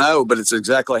 I don't know, but it's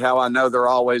exactly how I know they're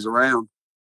always around.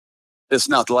 It's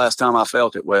not the last time I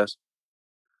felt it, Wes.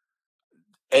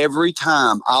 Every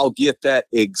time I'll get that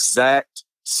exact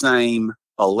same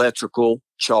electrical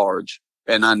charge,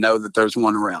 and I know that there's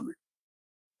one around me.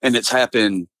 And it's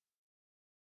happened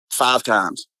 5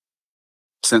 times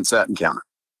since that encounter.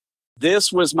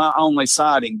 This was my only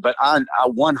sighting, but I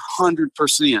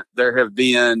 100%, there have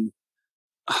been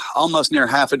almost near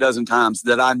half a dozen times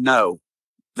that I know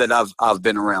that I've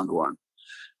been around one.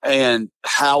 And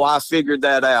how I figured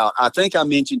that out, I think I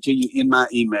mentioned to you in my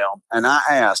email, and I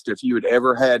asked if you had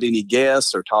ever had any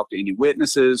guests or talked to any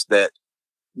witnesses that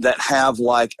have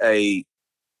like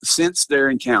since their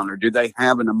encounter, do they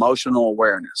have an emotional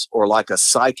awareness or like a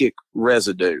psychic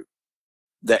residue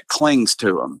that clings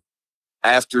to them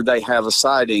after they have a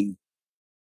sighting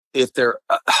if they're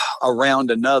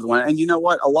around another one. And you know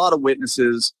what? A lot of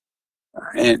witnesses,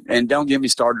 and don't get me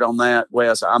started on that,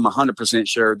 Wes. I'm 100%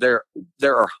 sure there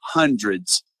are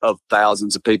hundreds of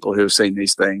thousands of people who have seen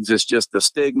these things. It's just the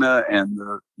stigma and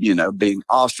the, being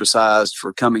ostracized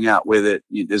for coming out with it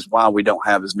is why we don't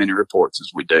have as many reports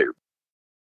as we do.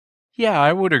 Yeah,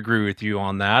 I would agree with you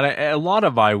on that. A lot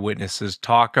of eyewitnesses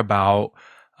talk about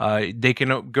they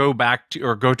can go back to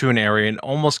or go to an area and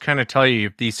almost kind of tell you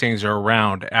if these things are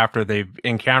around after they've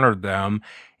encountered them.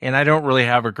 And I don't really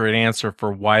have a great answer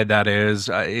for why that is.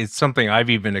 It's something I've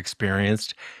even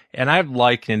experienced, and I've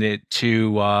likened it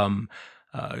to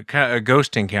kind of a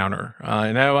ghost encounter.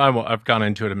 And I've gone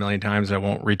into it a million times. I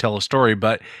won't retell the story,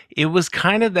 but it was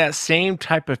kind of that same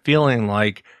type of feeling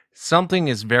like something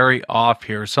is very off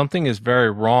here, something is very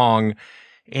wrong,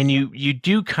 and you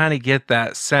do kind of get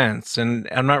that sense. And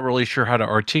I'm not really sure how to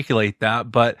articulate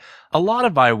that, but a lot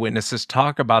of eyewitnesses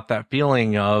talk about that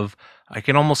feeling of I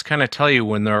can almost kind of tell you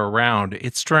when they're around.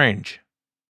 It's strange.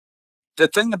 The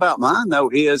thing about mine though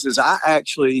is I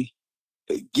actually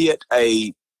get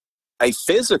a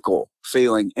physical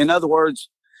feeling. In other words,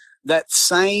 that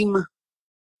same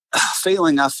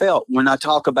feeling I felt when I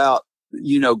talk about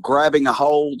grabbing a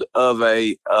hold of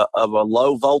a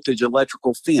low voltage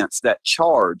electrical fence, that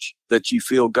charge that you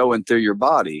feel going through your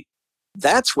body,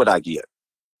 that's what I get.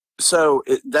 So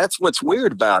that's what's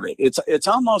weird about it. It's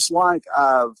almost like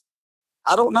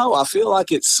I don't know. I feel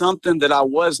like it's something that I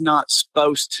was not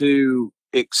supposed to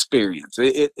experience.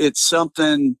 It's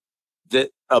something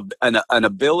that an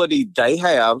ability they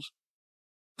have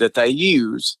that they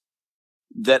use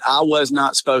that I was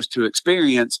not supposed to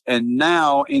experience. And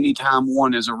now anytime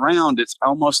one is around, it's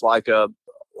almost like a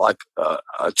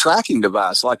tracking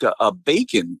device, like a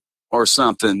beacon or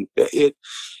something.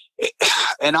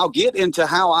 And I'll get into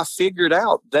how I figured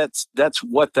out that's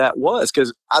what that was,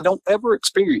 because I don't ever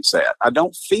experience that. I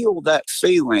don't feel that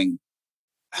feeling.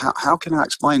 How can I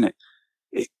explain it?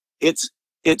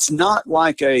 It's not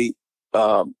like a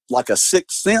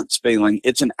sixth sense feeling.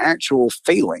 It's an actual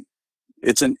feeling.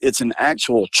 It's an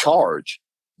actual charge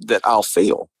that I'll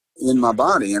feel in my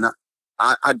body. And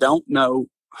I don't know,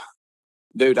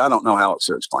 dude, I don't know how else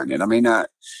to explain it. I mean,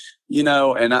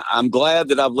 I'm glad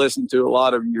that I've listened to a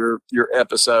lot of your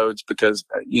episodes because,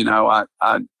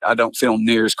 I don't feel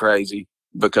near as crazy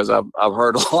because I've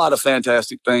heard a lot of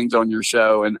fantastic things on your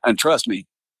show. And trust me,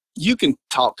 you can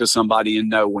talk to somebody and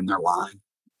know when they're lying.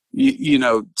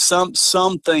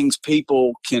 Some things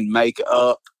people can make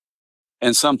up,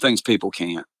 and some things people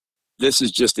can't. This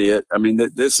is just it. I mean,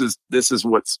 this is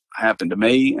what's happened to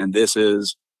me, and this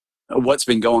is what's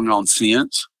been going on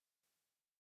since.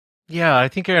 Yeah, I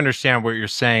think I understand what you're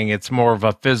saying. It's more of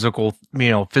a physical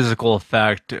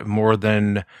effect more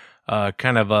than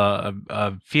kind of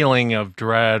a feeling of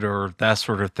dread or that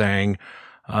sort of thing.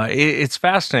 It's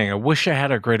fascinating. I wish I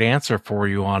had a great answer for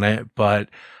you on it, but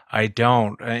I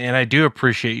don't. And I do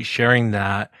appreciate you sharing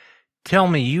that. Tell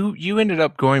me, you ended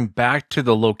up going back to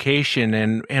the location,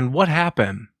 and what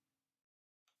happened?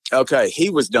 Okay,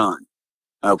 he was done.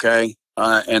 Okay,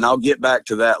 and I'll get back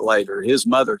to that later. His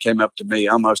mother came up to me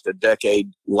almost a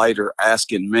decade later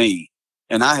asking me,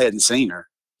 and I hadn't seen her.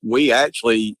 We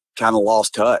actually kind of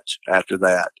lost touch after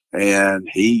that, and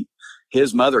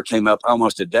his mother came up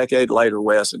almost a decade later,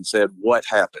 Wes, and said, "What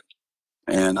happened?"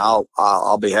 And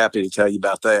I'll be happy to tell you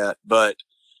about that.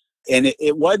 And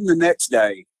it wasn't the next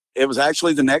day. It was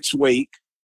actually the next week,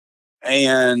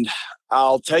 and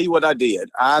I'll tell you what I did.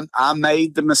 I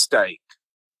made the mistake.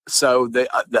 So the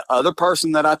other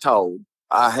person that I told,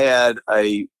 I had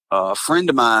a friend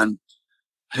of mine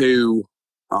who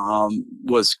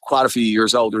was quite a few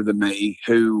years older than me,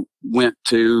 who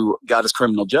got his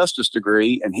criminal justice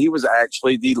degree, and he was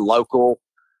actually the local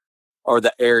or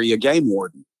the area game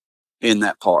warden in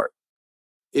that part.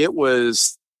 It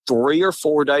was 3 or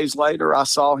 4 days later, I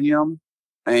saw him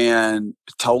and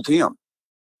told him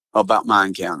about my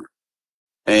encounter.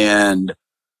 And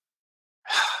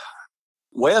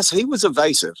Wes, he was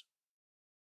evasive.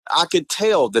 I could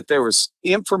tell that there was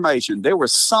information, there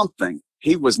was something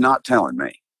he was not telling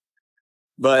me.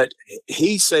 But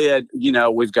he said,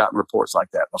 we've gotten reports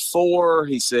like that before.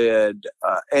 He said,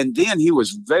 and then he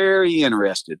was very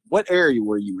interested. What area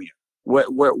were you in?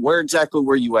 Where exactly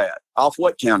were you at? Off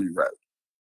what county road?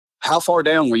 How far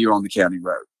down were you on the county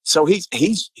road? So he's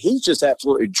just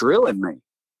absolutely drilling me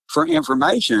for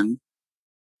information,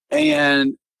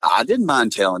 and I didn't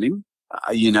mind telling him.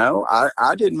 I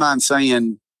didn't mind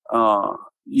saying,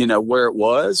 where it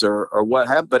was or what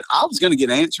happened, but I was going to get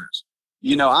answers.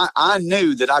 I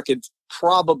knew that I could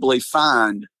probably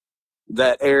find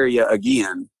that area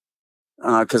again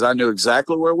because I knew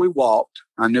exactly where we walked.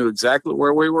 I knew exactly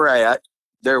where we were at.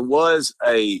 There was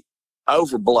a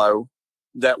overblow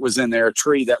that was in there, a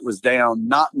tree that was down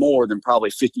not more than probably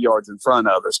 50 yards in front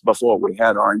of us before we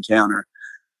had our encounter.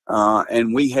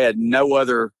 And we had no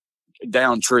other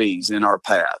down trees in our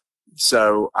path.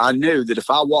 So I knew that if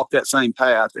I walked that same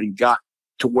path and got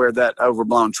to where that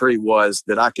overblown tree was,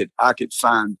 that I could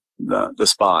find the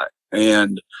spot.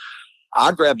 And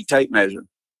I grabbed a tape measure.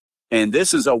 And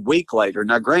this is a week later.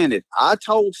 Now, granted, I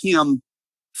told him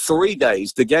 3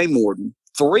 days, the game warden,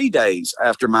 3 days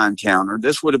after my encounter.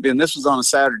 This was on a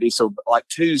Saturday, so like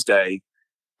Tuesday,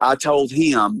 I told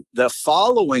him the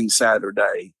following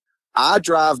Saturday, I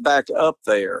drive back up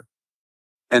there,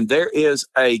 and there is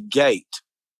a gate,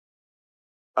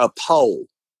 a pole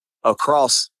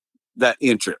across that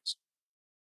entrance.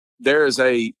 There is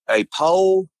a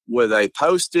pole with a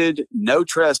posted no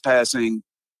trespassing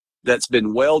that's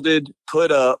been welded,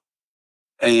 put up,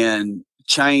 and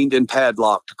chained and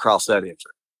padlocked across that entrance.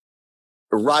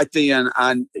 Right then,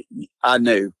 I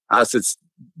knew. I said,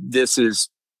 this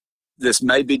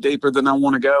may be deeper than I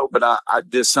want to go, but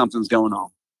something's going on.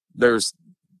 There's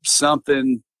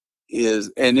something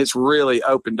and it's really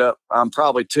opened up. I'm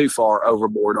probably too far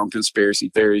overboard on conspiracy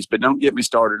theories, but don't get me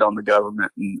started on the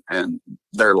government and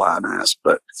their lying ass.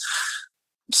 But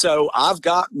so I've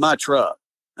got my truck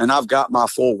and I've got my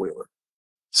four-wheeler.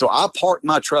 So I park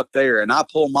my truck there and I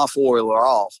pull my four-wheeler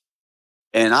off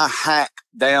and I hack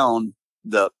down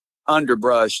the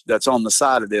underbrush that's on the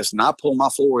side of this, and I pull my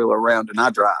four-wheeler around and I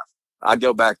drive. I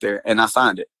go back there and I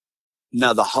find it.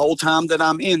 Now, the whole time that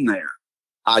I'm in there,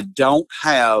 I don't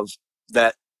have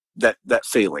that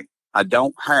feeling. I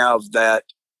don't have that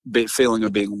feeling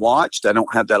of being watched. I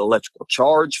don't have that electrical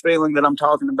charge feeling that I'm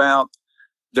talking about.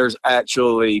 There's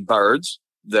actually birds.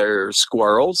 There's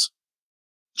squirrels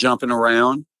jumping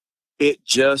around. It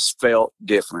just felt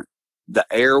different. The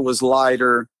air was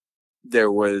lighter.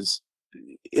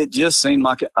 It just seemed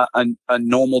like a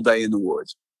normal day in the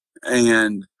woods.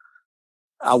 And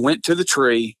I went to the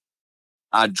tree.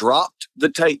 I dropped the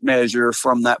tape measure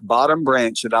from that bottom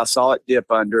branch that I saw it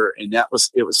dip under, and it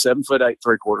was 7 foot 8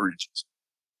 3/4 inches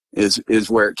is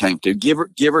where it came to,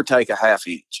 give or take a half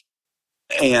inch.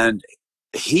 And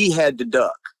he had to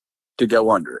duck to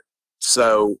go under it.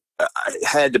 So it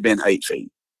had to have been 8 feet,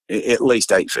 at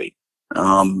least 8 feet.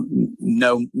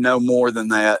 No more than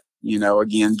that,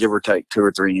 again, give or take 2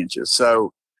 or 3 inches.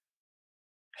 So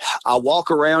I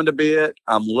walk around a bit.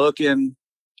 I'm looking.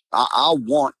 I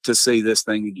want to see this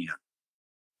thing again.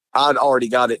 I'd already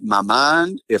got it in my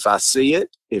mind. If I see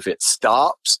it, if it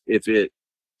stops, if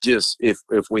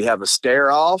we have a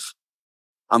stare off,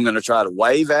 I'm going to try to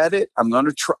wave at it. I'm going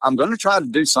to try to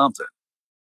do something.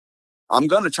 I'm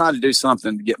going to try to do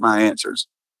something to get my answers.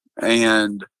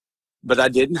 But I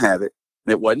didn't have it.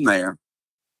 It wasn't there.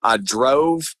 I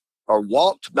drove or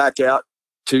walked back out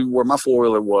to where my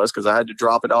four-wheeler was because I had to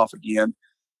drop it off again.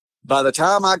 By the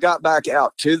time I got back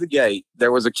out to the gate,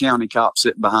 there was a county cop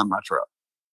sitting behind my truck.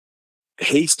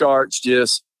 He starts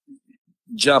just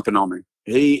jumping on me.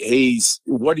 He's,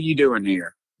 what are you doing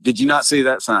here? Did you not see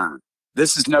that sign?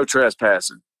 This is no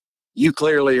trespassing. You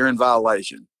clearly are in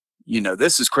violation.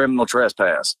 This is criminal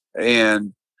trespass.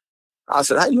 And I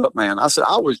said, hey, look, man. I said,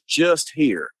 I was just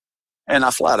here. And I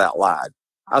flat out lied.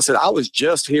 I said, I was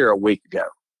just here a week ago.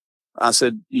 I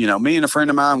said, me and a friend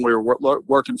of mine, we were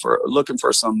looking for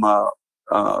some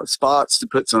spots to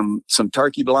put some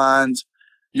turkey blinds.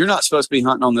 You're not supposed to be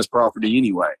hunting on this property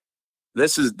anyway.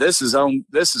 This is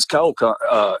coal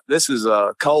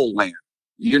land.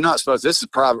 You're not supposed. This is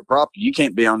private property. You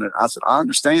can't be on it. I said, I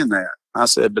understand that. I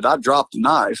said, but I dropped a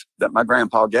knife that my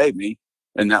grandpa gave me,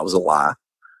 and that was a lie.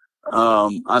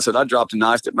 I said, I dropped a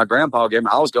knife that my grandpa gave me.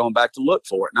 I was going back to look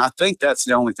for it, and I think that's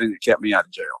the only thing that kept me out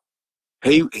of jail.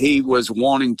 He was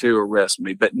wanting to arrest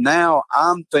me, but now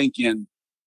I'm thinking,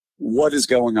 what is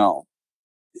going on?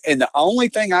 And the only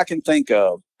thing I can think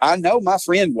of, I know my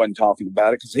friend wasn't talking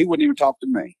about it because he wouldn't even talk to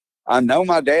me. I know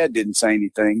my dad didn't say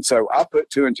anything, so I put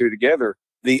two and two together.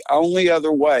 The only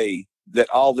other way that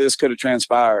all this could have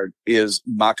transpired is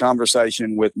my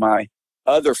conversation with my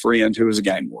other friend who was a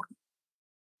game warden.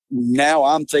 Now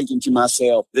I'm thinking to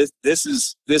myself, this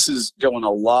is going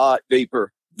a lot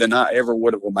deeper than I ever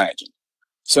would have imagined.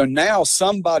 So now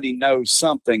somebody knows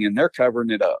something and they're covering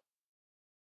it up.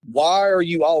 Why are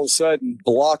you all of a sudden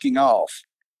blocking off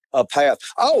a path?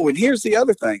 Oh, and here's the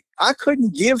other thing. I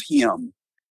couldn't give him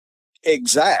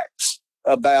exacts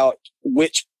about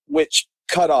which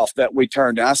cutoff that we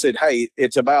turned. And I said, hey,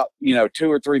 it's about 2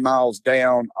 or 3 miles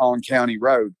down on County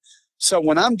Road. So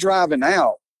when I'm driving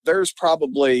out there's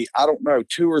probably, I don't know,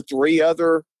 2 or 3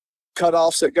 other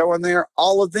cutoffs that go in there.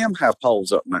 All of them have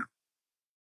poles up now.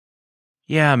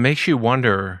 Yeah, it makes you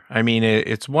wonder. I mean,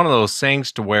 it's one of those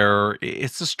things to where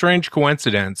it's a strange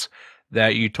coincidence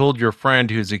that you told your friend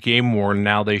who's a game warden,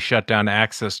 now they shut down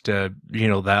access to,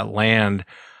 that land.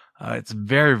 It's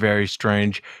very, very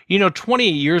strange. 28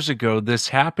 years ago, this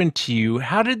happened to you.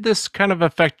 How did this kind of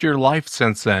affect your life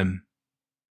since then?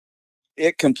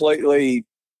 It completely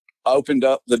opened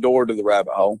up the door to the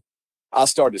rabbit hole. I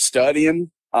started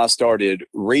studying, I started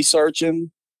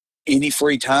researching any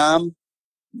free time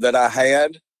that I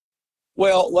had.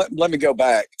 Well, let me go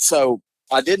back. So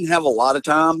I didn't have a lot of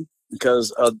time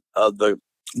because of the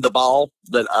ball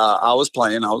that I was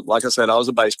playing. Like I said, I was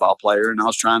a baseball player, and I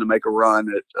was trying to make a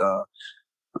run at,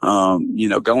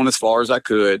 going as far as I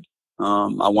could.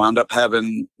 I wound up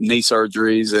having knee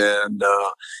surgeries, and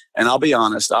I'll be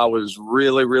honest, I was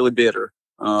really, really bitter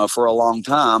for a long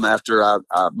time after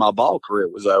my ball career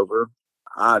was over.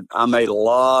 I made a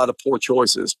lot of poor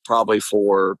choices, probably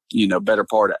for, better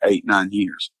part of 8-9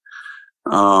 years.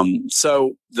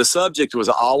 So the subject was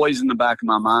always in the back of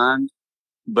my mind,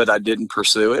 but I didn't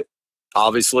pursue it.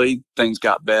 Obviously, things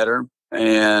got better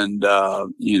and,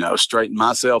 straightened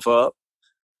myself up.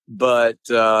 But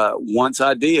once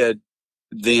I did,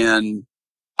 then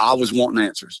I was wanting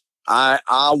answers. I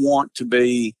want to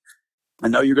be, I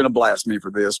know you're going to blast me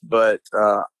for this, but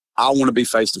I want to be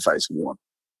face to face with one.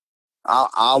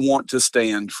 I want to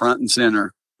stand front and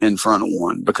center in front of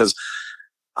one, because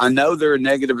I know there are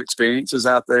negative experiences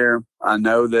out there. I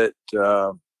know that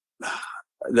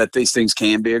that these things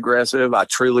can be aggressive. I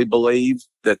truly believe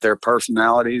that their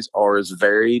personalities are as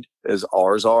varied as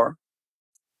ours are.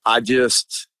 I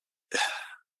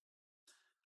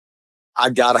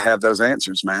got to have those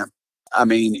answers, man. I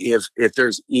mean, if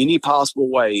there's any possible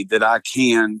way that I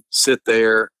can sit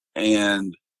there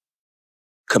and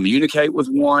communicate with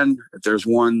one, if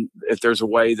there's a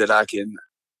way that I can,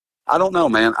 I don't know,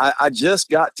 man. I just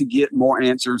got to get more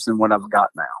answers than what I've got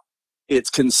now. It's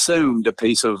consumed a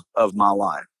piece of my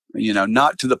life,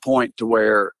 not to the point to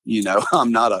where,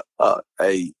 I'm not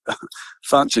a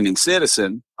functioning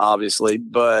citizen, obviously,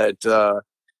 but,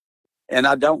 and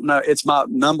I don't know, it's my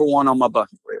number one on my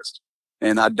bucket list,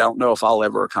 and I don't know if I'll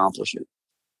ever accomplish it.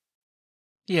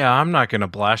 Yeah, I'm not going to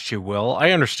blast you, Will.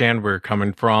 I understand where you're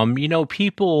coming from.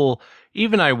 People,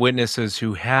 even eyewitnesses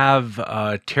who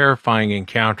have terrifying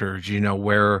encounters,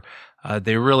 where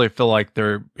they really feel like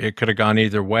it could have gone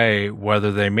either way,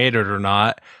 whether they made it or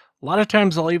not. A lot of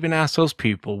times I'll even ask those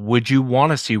people, would you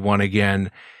want to see one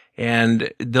again?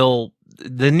 And the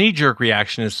knee jerk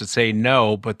reaction is to say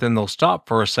no, but then they'll stop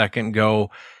for a second and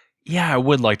go, yeah, I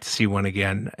would like to see one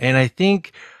again. And I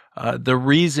think the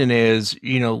reason is,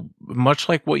 much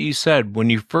like what you said, when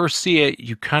you first see it,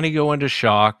 you kind of go into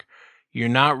shock. You're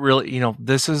not really,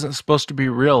 this isn't supposed to be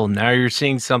real. Now you're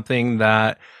seeing something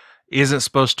that isn't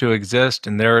supposed to exist,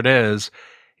 and there it is.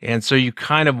 And so you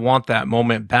kind of want that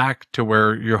moment back to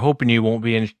where you're hoping you won't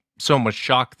be in so much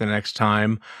shock the next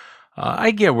time.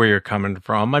 I get where you're coming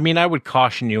from. I mean, I would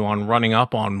caution you on running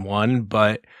up on one,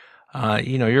 but,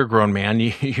 you're a grown man.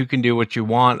 You can do what you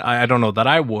want. I don't know that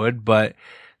I would, but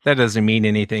that doesn't mean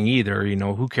anything either.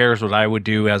 Who cares what I would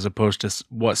do as opposed to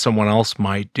what someone else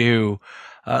might do?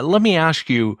 Let me ask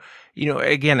you,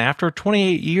 again, after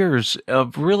 28 years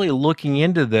of really looking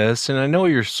into this, and I know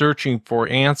you're searching for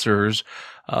answers,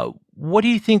 what do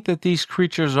you think that these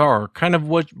creatures are? Kind of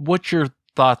what's your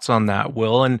thoughts on that,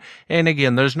 Will? And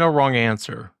again, there's no wrong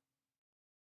answer.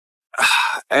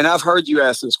 And I've heard you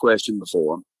ask this question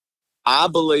before. I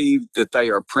believe that they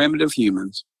are primitive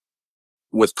humans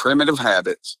with primitive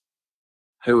habits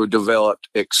who have developed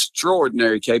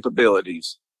extraordinary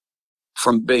capabilities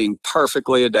from being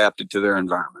perfectly adapted to their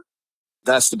environment.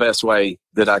 That's the best way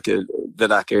that I could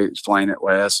explain it,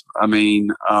 Wes. I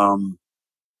mean,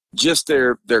 just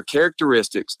their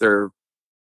characteristics, their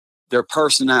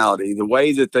personality, the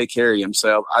way that they carry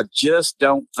themselves. I just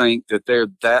don't think that they're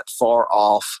that far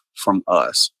off from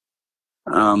us.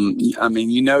 I mean,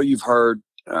 you've heard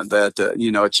that,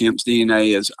 a chimp's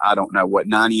DNA is, I don't know what,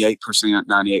 98%,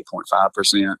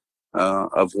 98.5%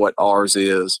 of what ours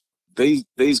is.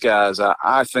 These guys,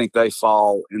 I think they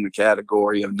fall in the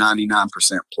category of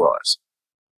 99% plus.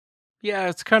 Yeah,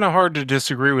 it's kind of hard to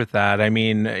disagree with that. I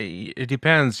mean, it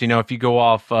depends. If you go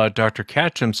off Dr.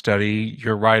 Ketchum's study,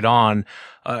 you're right on.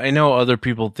 I know other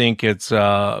people think it's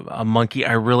a monkey.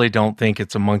 I really don't think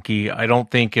it's a monkey. I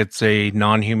don't think it's a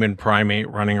non-human primate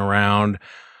running around.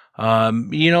 So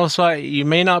you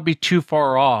may not be too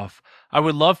far off. I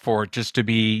would love for it just to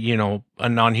be, a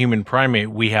non-human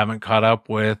primate we haven't caught up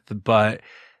with, but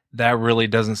that really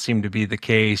doesn't seem to be the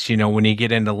case. When you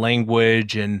get into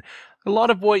language and a lot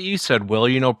of what you said,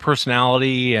 Will,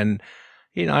 personality, and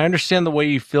I understand the way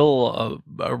you feel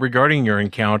regarding your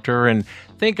encounter, and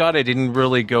thank God it didn't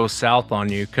really go south on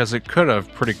you, because it could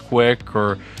have pretty quick.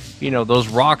 Or those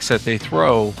rocks that they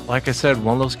throw, like I said,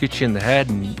 one of those gets you in the head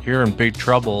and you're in big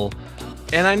trouble.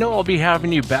 And I know I'll be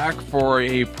having you back for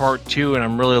a part 2, and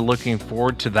I'm really looking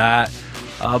forward to that.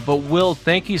 But Will,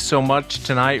 thank you so much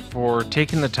tonight for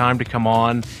taking the time to come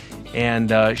on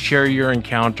and share your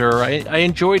encounter. I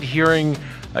enjoyed hearing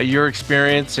your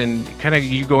experience and kind of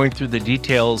you going through the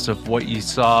details of what you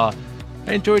saw.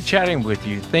 I enjoyed chatting with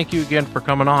you. Thank you again for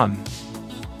coming on.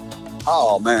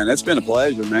 Oh, man, it's been a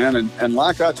pleasure, man. And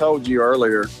like I told you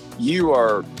earlier, you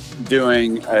are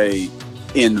doing a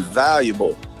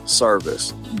invaluable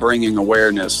service, bringing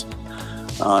awareness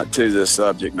to this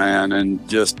subject, man. And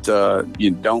just you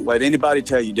don't let anybody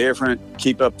tell you different.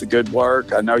 Keep up the good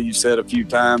work. I know you said a few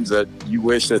times that you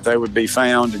wish that they would be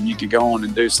found and you could go on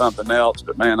and do something else.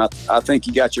 But man, I think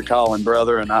you got your calling,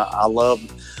 brother. And I love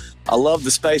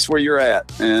the space where you're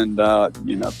at. And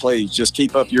please just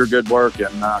keep up your good work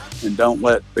and don't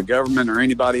let the government or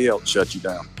anybody else shut you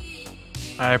down.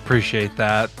 I appreciate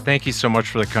that. Thank you so much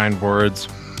for the kind words.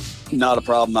 Not a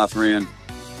problem, my friend.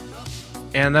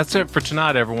 And that's it for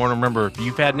tonight, everyone. Remember, if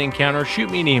you've had an encounter, shoot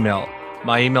me an email.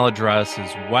 My email address is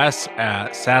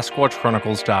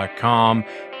wes@sasquatchchronicles.com.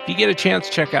 If you get a chance,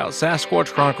 check out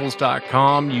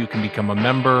sasquatchchronicles.com. You can become a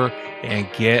member and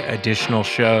get additional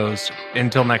shows.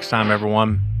 Until next time,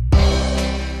 everyone.